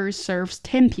chair serves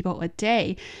 10 people a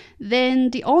day, then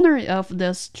the owner of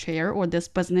this chair or this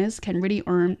business can really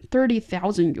earn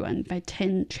 30,000 yuan by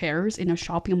 10 chairs in a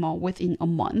shopping mall within a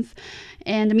month.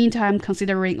 And in the meantime,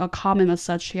 considering a common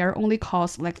massage chair only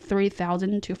costs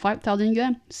 3,000 to 5,000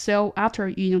 yuan. So after,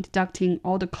 deducting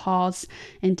all the costs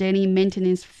and daily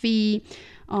maintenance fee,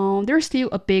 there's still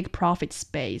a big profit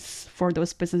space for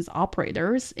those business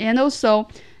operators. And also,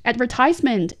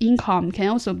 advertisement income can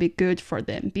also be good for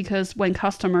them, because when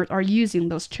customers are using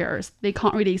those chairs, they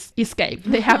can't really escape.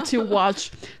 They have to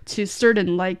watch to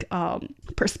certain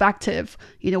perspective,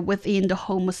 within the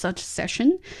whole massage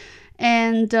session.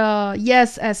 And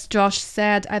yes, as Josh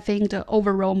said, I think the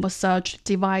overall massage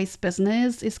device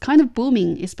business is kind of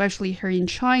booming, especially here in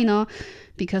China,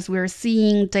 because we're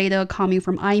seeing data coming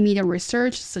from iMedia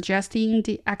research suggesting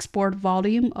the export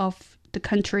volume of the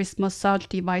country's massage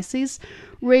devices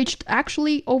reached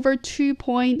actually over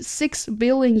 $2.6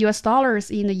 billion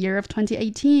in the year of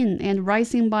 2018, and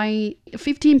rising by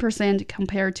 15%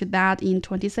 compared to that in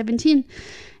 2017.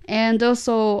 And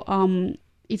also,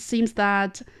 it seems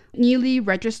that newly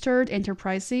registered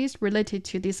enterprises related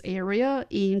to this area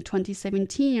in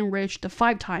 2017 reached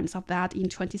 5 times of that in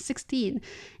 2016.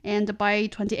 And by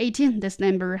 2018, this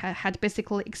number had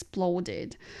basically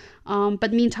exploded.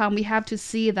 But meantime, we have to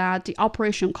see that the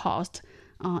operation cost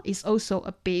is also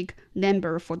a big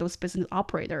number for those business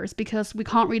operators, because we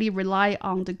can't really rely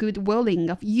on the good willing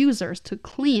of users to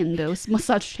clean those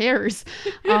massage chairs.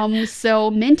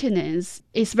 So maintenance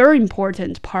is very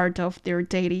important part of their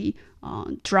daily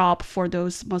job for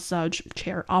those massage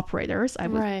chair operators, I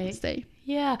would say.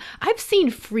 Yeah, I've seen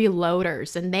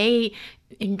freeloaders and they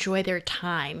enjoy their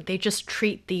time. They just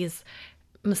treat these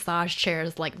massage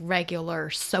chairs like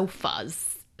regular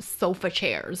sofa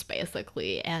chairs,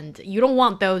 basically. And you don't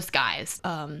want those guys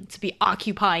to be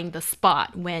occupying the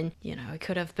spot when, it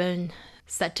could have been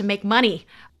set to make money.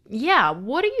 Yeah,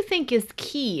 what do you think is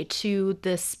key to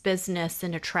this business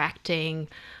in attracting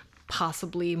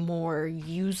possibly more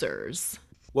users?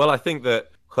 Well, I think that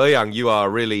Heyang, you are a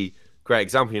really great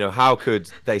example. How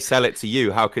could they sell it to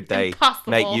you? How could they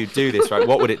make you do this, right?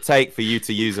 What would it take for you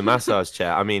to use a massage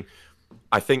chair? I mean,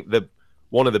 I think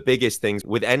one of the biggest things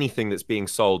with anything that's being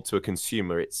sold to a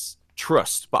consumer, it's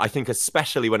trust. But I think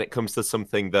especially when it comes to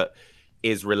something that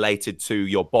is related to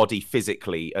your body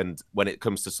physically, and when it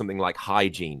comes to something like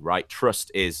hygiene, right?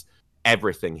 Trust is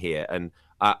everything here. And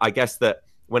I guess that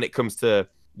when it comes to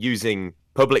using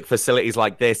public facilities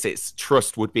like this, it's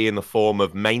trust would be in the form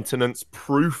of maintenance,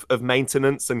 proof of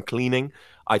maintenance and cleaning.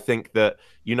 I think that,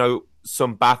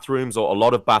 some bathrooms, or a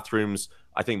lot of bathrooms,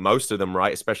 I think most of them,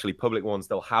 right, especially public ones,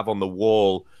 they'll have on the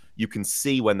wall, you can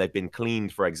see when they've been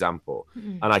cleaned, for example.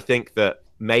 Mm-hmm. And I think that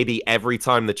maybe every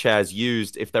time the chair's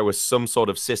used, if there was some sort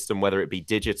of system, whether it be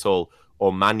digital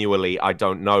or manually, I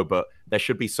don't know, but there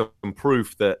should be some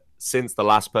proof that since the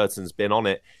last person's been on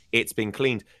it, it's been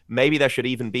cleaned. Maybe there should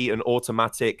even be an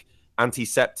automatic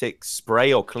antiseptic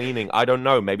spray or cleaning. I don't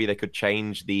know. Maybe they could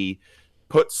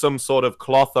put some sort of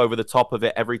cloth over the top of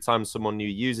it every time someone new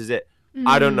uses it.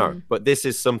 I don't know. But this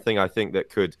is something I think that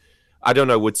could, I don't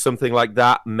know, would something like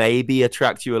that maybe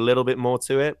attract you a little bit more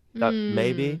to it? That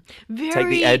maybe take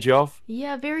the edge off?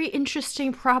 Yeah, very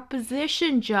interesting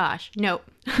proposition, Josh. No.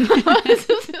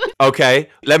 Okay,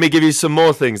 let me give you some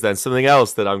more things then. Something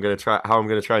else that I'm going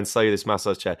to try and sell you this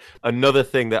massage chair. Another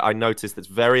thing that I noticed that's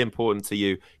very important to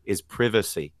you is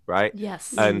privacy, right?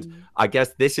 Yes. And I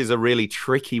guess this is a really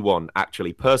tricky one,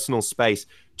 actually. Personal space,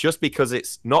 just because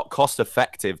it's not cost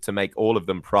effective to make all of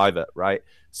them private, right?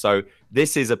 So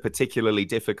this is a particularly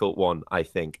difficult one, I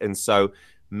think. And so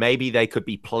maybe they could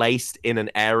be placed in an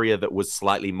area that was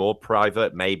slightly more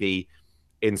private, maybe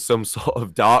in some sort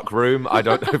of dark room. I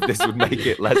don't know if this would make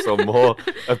it less or more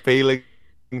appealing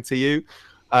to you.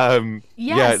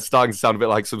 Yeah, it's starting to sound a bit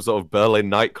like some sort of Berlin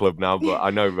nightclub now, but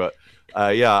I know, but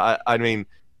I mean,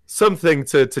 something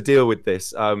to deal with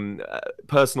this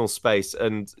personal space.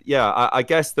 And yeah, I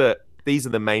guess that these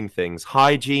are the main things: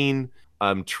 hygiene,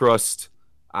 trust,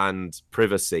 and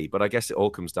privacy. But I guess it all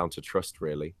comes down to trust,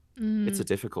 really. It's a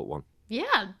difficult one.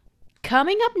 Yeah.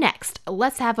 Coming up next,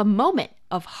 let's have a moment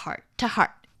of heart to heart.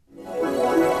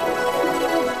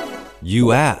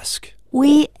 You ask.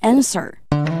 We answer.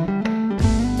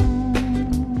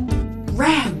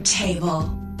 Round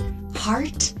table.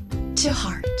 Heart to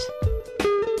heart.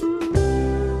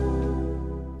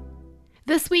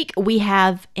 This week we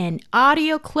have an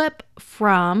audio clip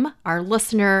from our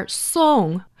listener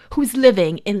Song, who's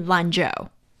living in Lanzhou.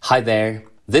 Hi there.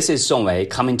 This is Song Wei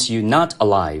coming to you not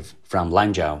alive from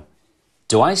Lanzhou.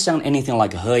 Do I sound anything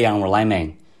like Heyang or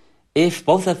Liming? If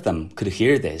both of them could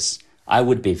hear this, I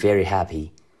would be very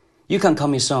happy. You can call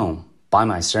me Song by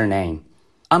my surname.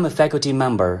 I'm a faculty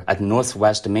member at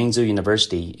Northwest Minzu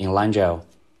University in Lanzhou,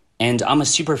 and I'm a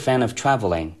super fan of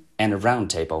traveling and a round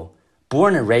table.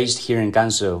 Born and raised here in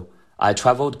Gansu, I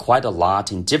traveled quite a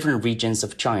lot in different regions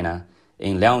of China,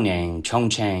 in Liaoning,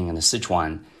 Chongqing, and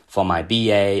Sichuan, for my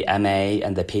BA, MA,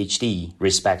 and the PhD,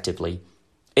 respectively.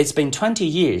 It's been 20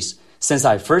 years since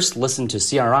I first listened to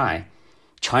CRI,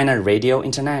 China Radio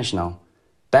International.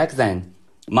 Back then,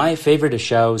 my favorite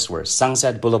shows were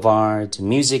Sunset Boulevard,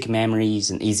 Music Memories,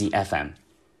 and Easy FM.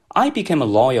 I became a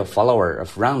loyal follower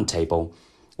of Roundtable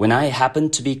when I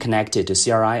happened to be connected to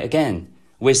CRI again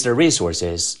with the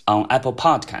resources on Apple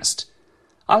Podcast.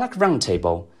 I like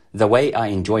Roundtable the way I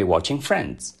enjoy watching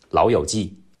Friends, 老友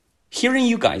记. Hearing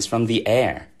you guys from the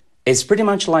air is pretty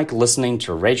much like listening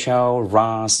to Rachel,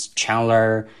 Ross,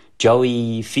 Chandler,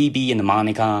 Joey, Phoebe, and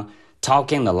Monica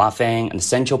talking and laughing at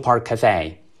Central Park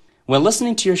Cafe. When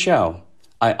listening to your show,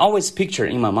 I always picture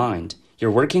in my mind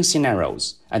your working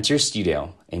scenarios at your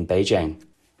studio in Beijing.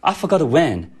 I forgot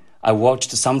when, I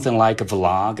watched something like a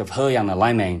vlog of Heyang and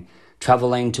Laiming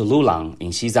traveling to Lulang in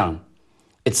Xizang.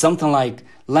 It's something like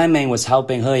Laiming was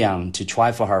helping Heyang to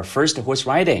try for her first horse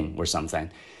riding or something,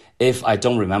 if I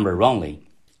don't remember wrongly.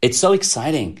 It's so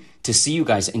exciting to see you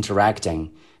guys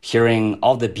interacting, hearing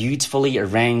all the beautifully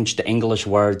arranged English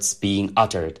words being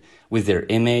uttered with their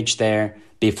image there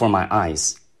before my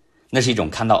eyes. 那是一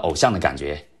种看到偶像的感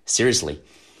觉. Seriously.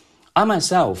 I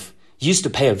myself used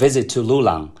to pay a visit to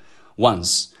Lulang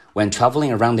once when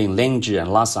traveling around in Lingzhi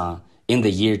and Lhasa in the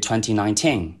year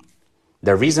 2019.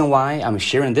 The reason why I'm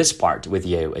sharing this part with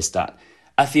you is that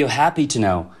I feel happy to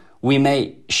know we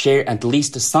may share at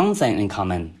least something in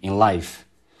common in life.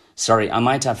 Sorry, I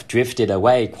might have drifted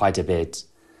away quite a bit.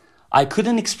 I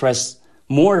couldn't express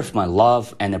more of my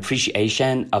love and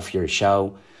appreciation of your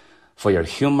show, for your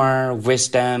humor,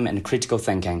 wisdom, and critical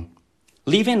thinking.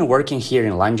 Living and working here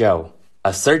in Lanzhou,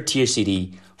 a third-tier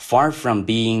city far from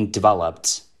being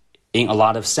developed in a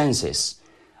lot of senses,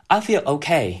 I feel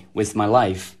okay with my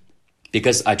life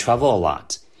because I travel a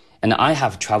lot, and I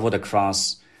have traveled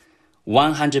across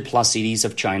 100 plus cities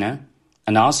of China,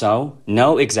 and also,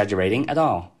 no exaggerating at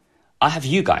all, I have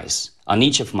you guys on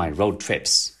each of my road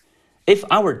trips. If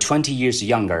I were 20 years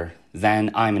younger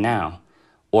than I'm now,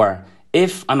 or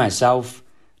if I myself,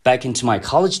 back into my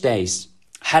college days,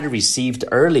 had received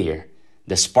earlier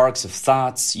the sparks of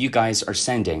thoughts you guys are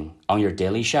sending on your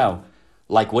daily show,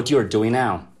 like what you're doing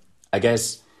now, I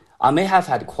guess I may have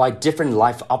had quite different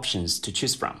life options to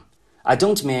choose from. I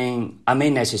don't mean I may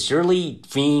necessarily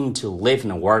dream to live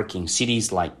and work in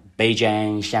cities like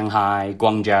Beijing, Shanghai,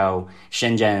 Guangzhou,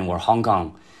 Shenzhen, or Hong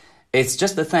Kong. It's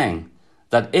just the thing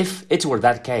that if it were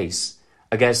that case,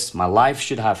 I guess my life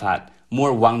should have had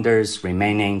more wonders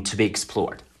remaining to be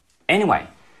explored. Anyway,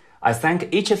 I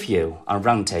thank each of you on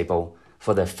Roundtable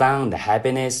for the fun and the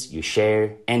happiness you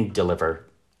share and deliver.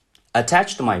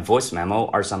 Attached to my voice memo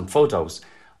are some photos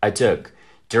I took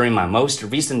during my most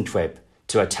recent trip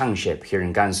to a township here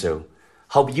in Gansu.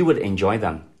 Hope you would enjoy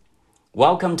them.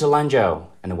 Welcome to Lanzhou,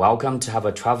 and welcome to have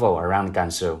a travel around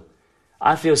Gansu.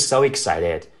 I feel so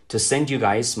excited to send you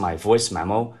guys my voice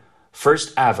memo,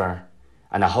 first ever,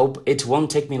 and I hope it won't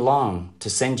take me long to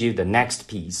send you the next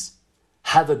piece.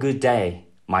 Have a good day,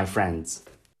 my friends.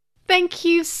 Thank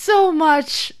you so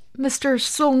much, Mr.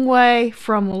 Song Wei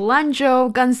from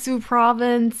Lanzhou, Gansu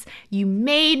province. You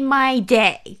made my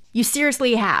day. You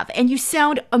seriously have, and you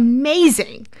sound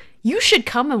amazing. You should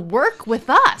come and work with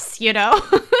us, you know?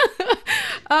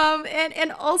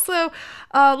 And also,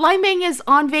 Lai Ming is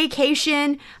on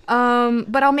vacation,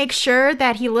 but I'll make sure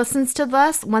that he listens to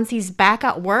this once he's back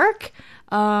at work.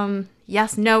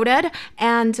 Yes, noted.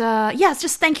 And yes,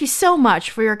 just thank you so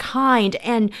much for your kind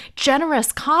and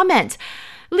generous comment.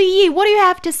 Li Yi, what do you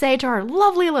have to say to our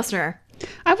lovely listener?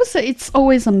 I would say it's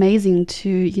always amazing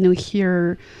to,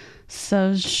 hear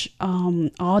such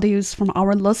audios from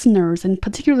our listeners, and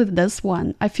particularly this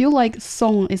one. I feel like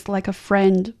Song is like a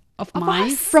friend of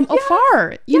mine from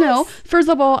afar. You know, first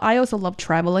of all, I also love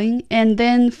traveling, and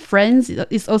then Friends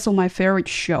is also my favorite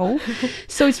show.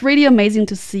 So it's really amazing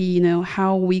to see,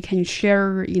 how we can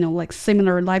share, like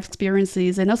similar life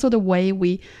experiences, and also the way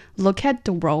we look at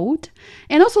the world.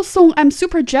 And also, Song, I'm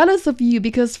super jealous of you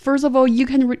because first of all, you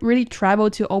can really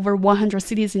travel to over 100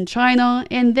 cities in China,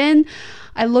 and then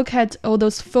I look at all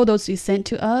those photos you sent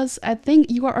to us. I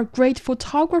think you are a great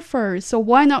photographer. So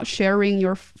why not sharing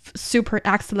your super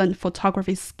excellent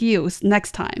photography skills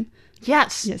next time?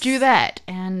 Yes, do that.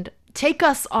 And take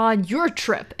us on your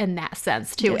trip in that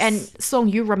sense too. Yes. And Song,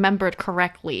 you remembered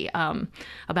correctly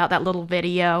about that little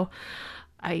video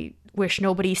I wish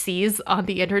nobody sees on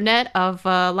the internet of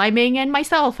Lai Ming and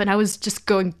myself. And I was just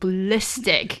going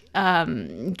ballistic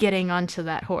getting onto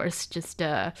that horse. Just...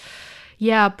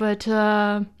 yeah, but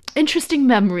interesting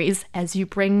memories as you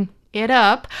bring it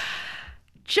up.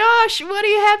 Josh, what do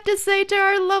you have to say to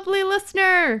our lovely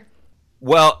listener?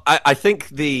 Well, I think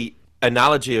the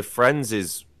analogy of Friends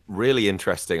is really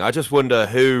interesting. I just wonder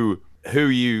who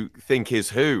you think is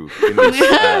who in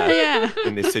this,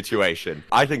 in this situation.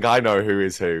 I think I know who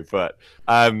is who, but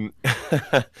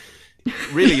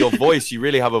really your voice, you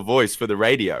really have a voice for the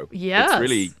radio. Yes. It's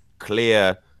really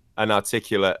clear and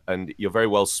articulate, and you're very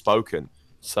well spoken.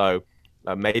 So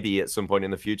maybe at some point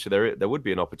in the future there would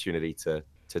be an opportunity to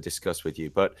discuss with you.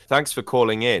 But thanks for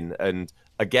calling in. And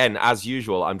again, as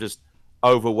usual, I'm just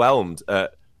overwhelmed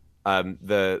at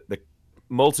the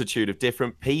multitude of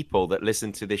different people that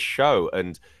listen to this show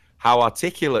and how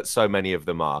articulate so many of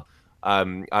them are.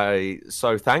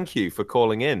 So thank you for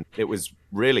calling in. It was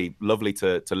really lovely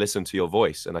to listen to your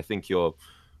voice, and I think you're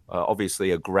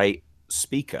obviously a great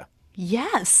speaker.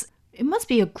 Yes. it must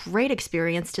be a great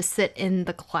experience to sit in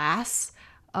the class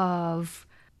of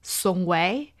Song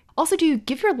Wei. Also, do you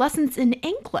give your lessons in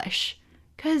English?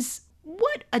 Because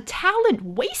what a talent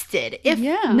wasted if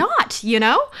not, you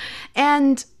know?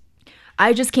 And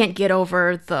I just can't get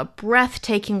over the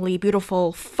breathtakingly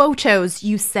beautiful photos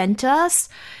you sent us.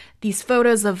 These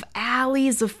photos of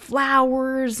alleys of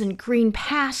flowers and green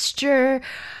pasture.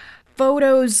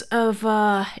 Photos of,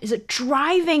 is it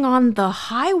driving on the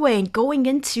highway and going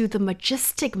into the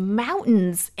majestic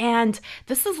mountains? And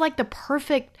this is like the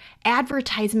perfect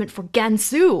advertisement for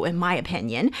Gansu, in my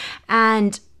opinion.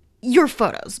 And your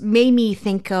photos made me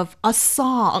think of a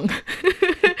song.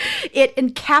 It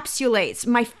encapsulates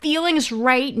my feelings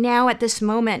right now at this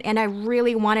moment, and I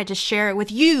really wanted to share it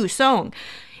with you, Song,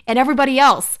 and everybody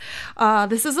else.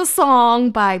 This is a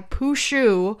song by Pu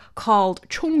Shu called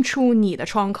冲出你的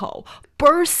窗口,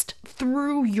 burst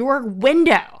through your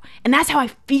window. And that's how I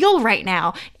feel right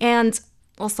now. And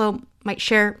also might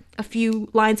share a few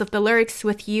lines of the lyrics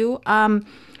with you.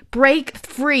 Break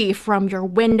free from your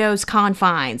window's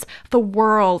confines. The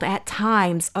world at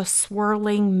times a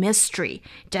swirling mystery.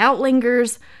 Doubt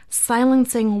lingers,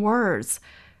 silencing words.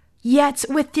 Yet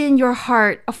within your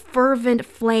heart a fervent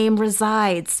flame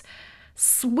resides.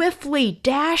 Swiftly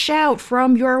dash out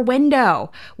from your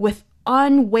window with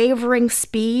unwavering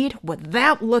speed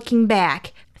without looking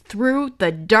back. Through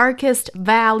the darkest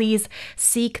valleys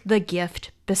seek the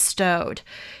gift bestowed.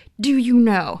 Do you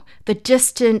know the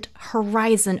distant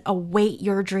horizon await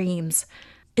your dreams,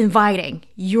 inviting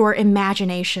your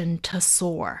imagination to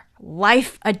soar?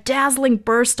 Life, a dazzling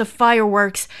burst of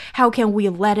fireworks. How can we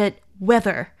let it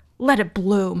wither? Let it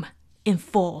bloom in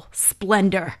full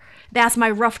splendor. That's my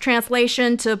rough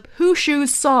translation to Pu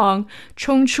Shu's song,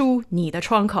 冲出你的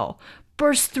窗口.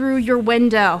 Burst through your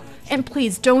window. And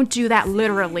please don't do that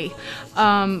literally.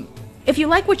 If you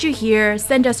like what you hear,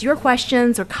 send us your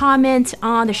questions or comment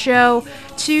on the show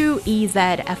to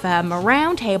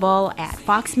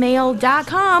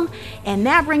ezfmroundtable@foxmail.com. And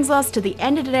that brings us to the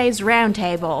end of today's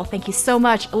roundtable. Thank you so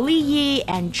much, Li Yi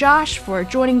and Josh, for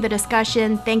joining the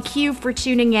discussion. Thank you for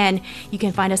tuning in. You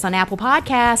can find us on Apple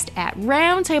Podcast at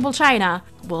Roundtable China.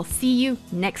 We'll see you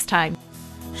next time.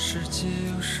 世界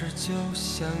有时就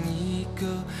像一个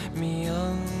谜样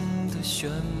的漩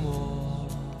涡，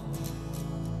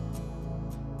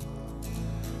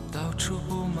到处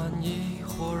不满意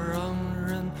或让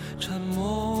人沉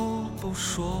默不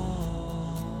说。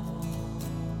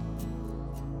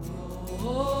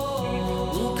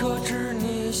你可知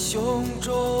你胸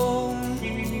中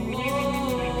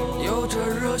有着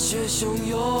热血汹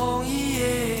涌一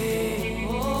夜，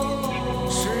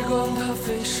时光它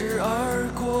飞逝而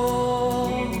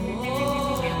过，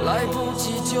来不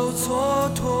及就蹉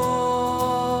跎。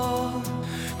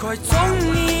快从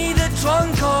你的窗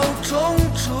口冲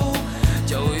出，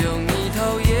就用一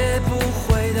头也不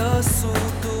回的速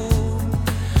度，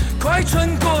快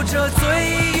穿过这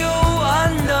最幽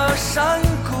暗的山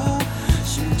谷，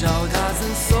寻找他曾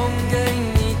送给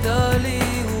你的礼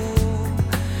物。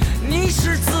你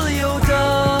是自由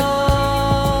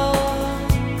的，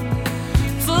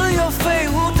自由飞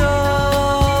舞的，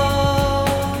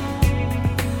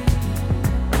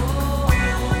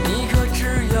你可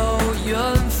只有远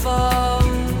方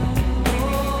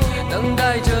能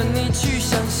带着你去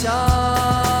想象。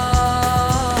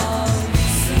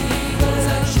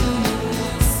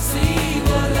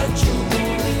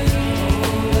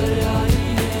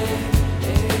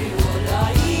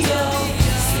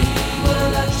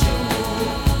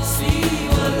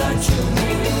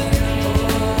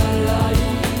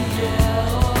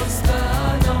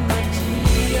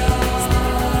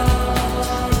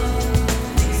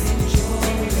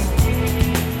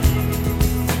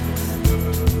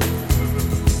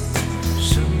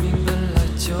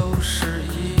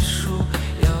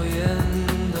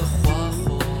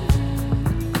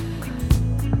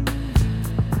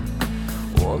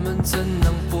怎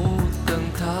能不等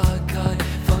它开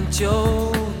放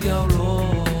就掉落？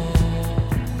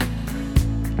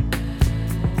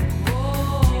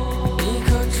你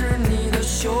可知你的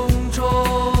胸中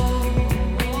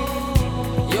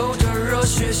有着热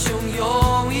血汹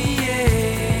涌一夜，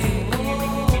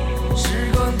时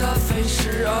光它飞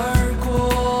逝而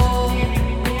过，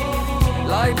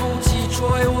来不及追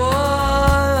问。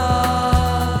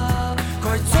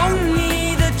快从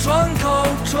你的窗口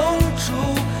冲出，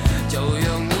就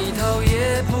用一头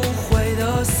也不回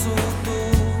的速度，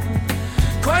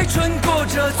快穿过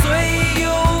这最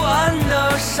幽暗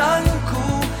的山谷，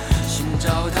寻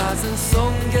找他曾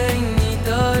送给你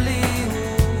的礼物。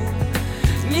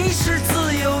你是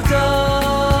自由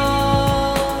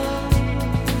的，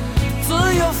自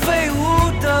由飞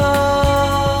舞的。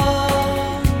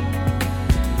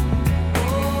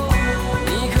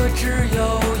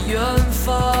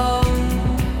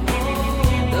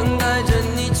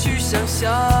想，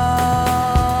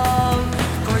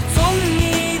快从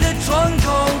你的窗口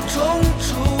冲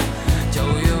出，就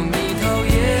用你头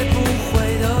也不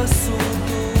回的速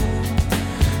度，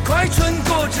快穿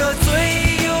过这最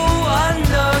幽暗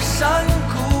的山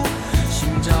谷，寻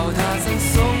找他曾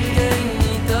送给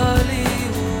你的礼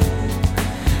物。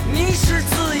你是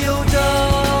自由的。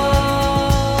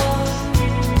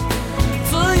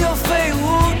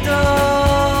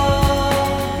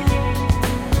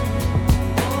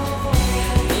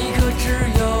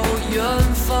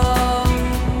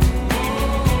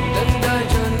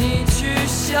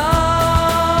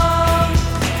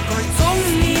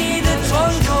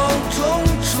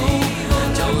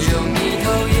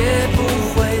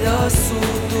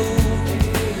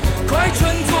快吹！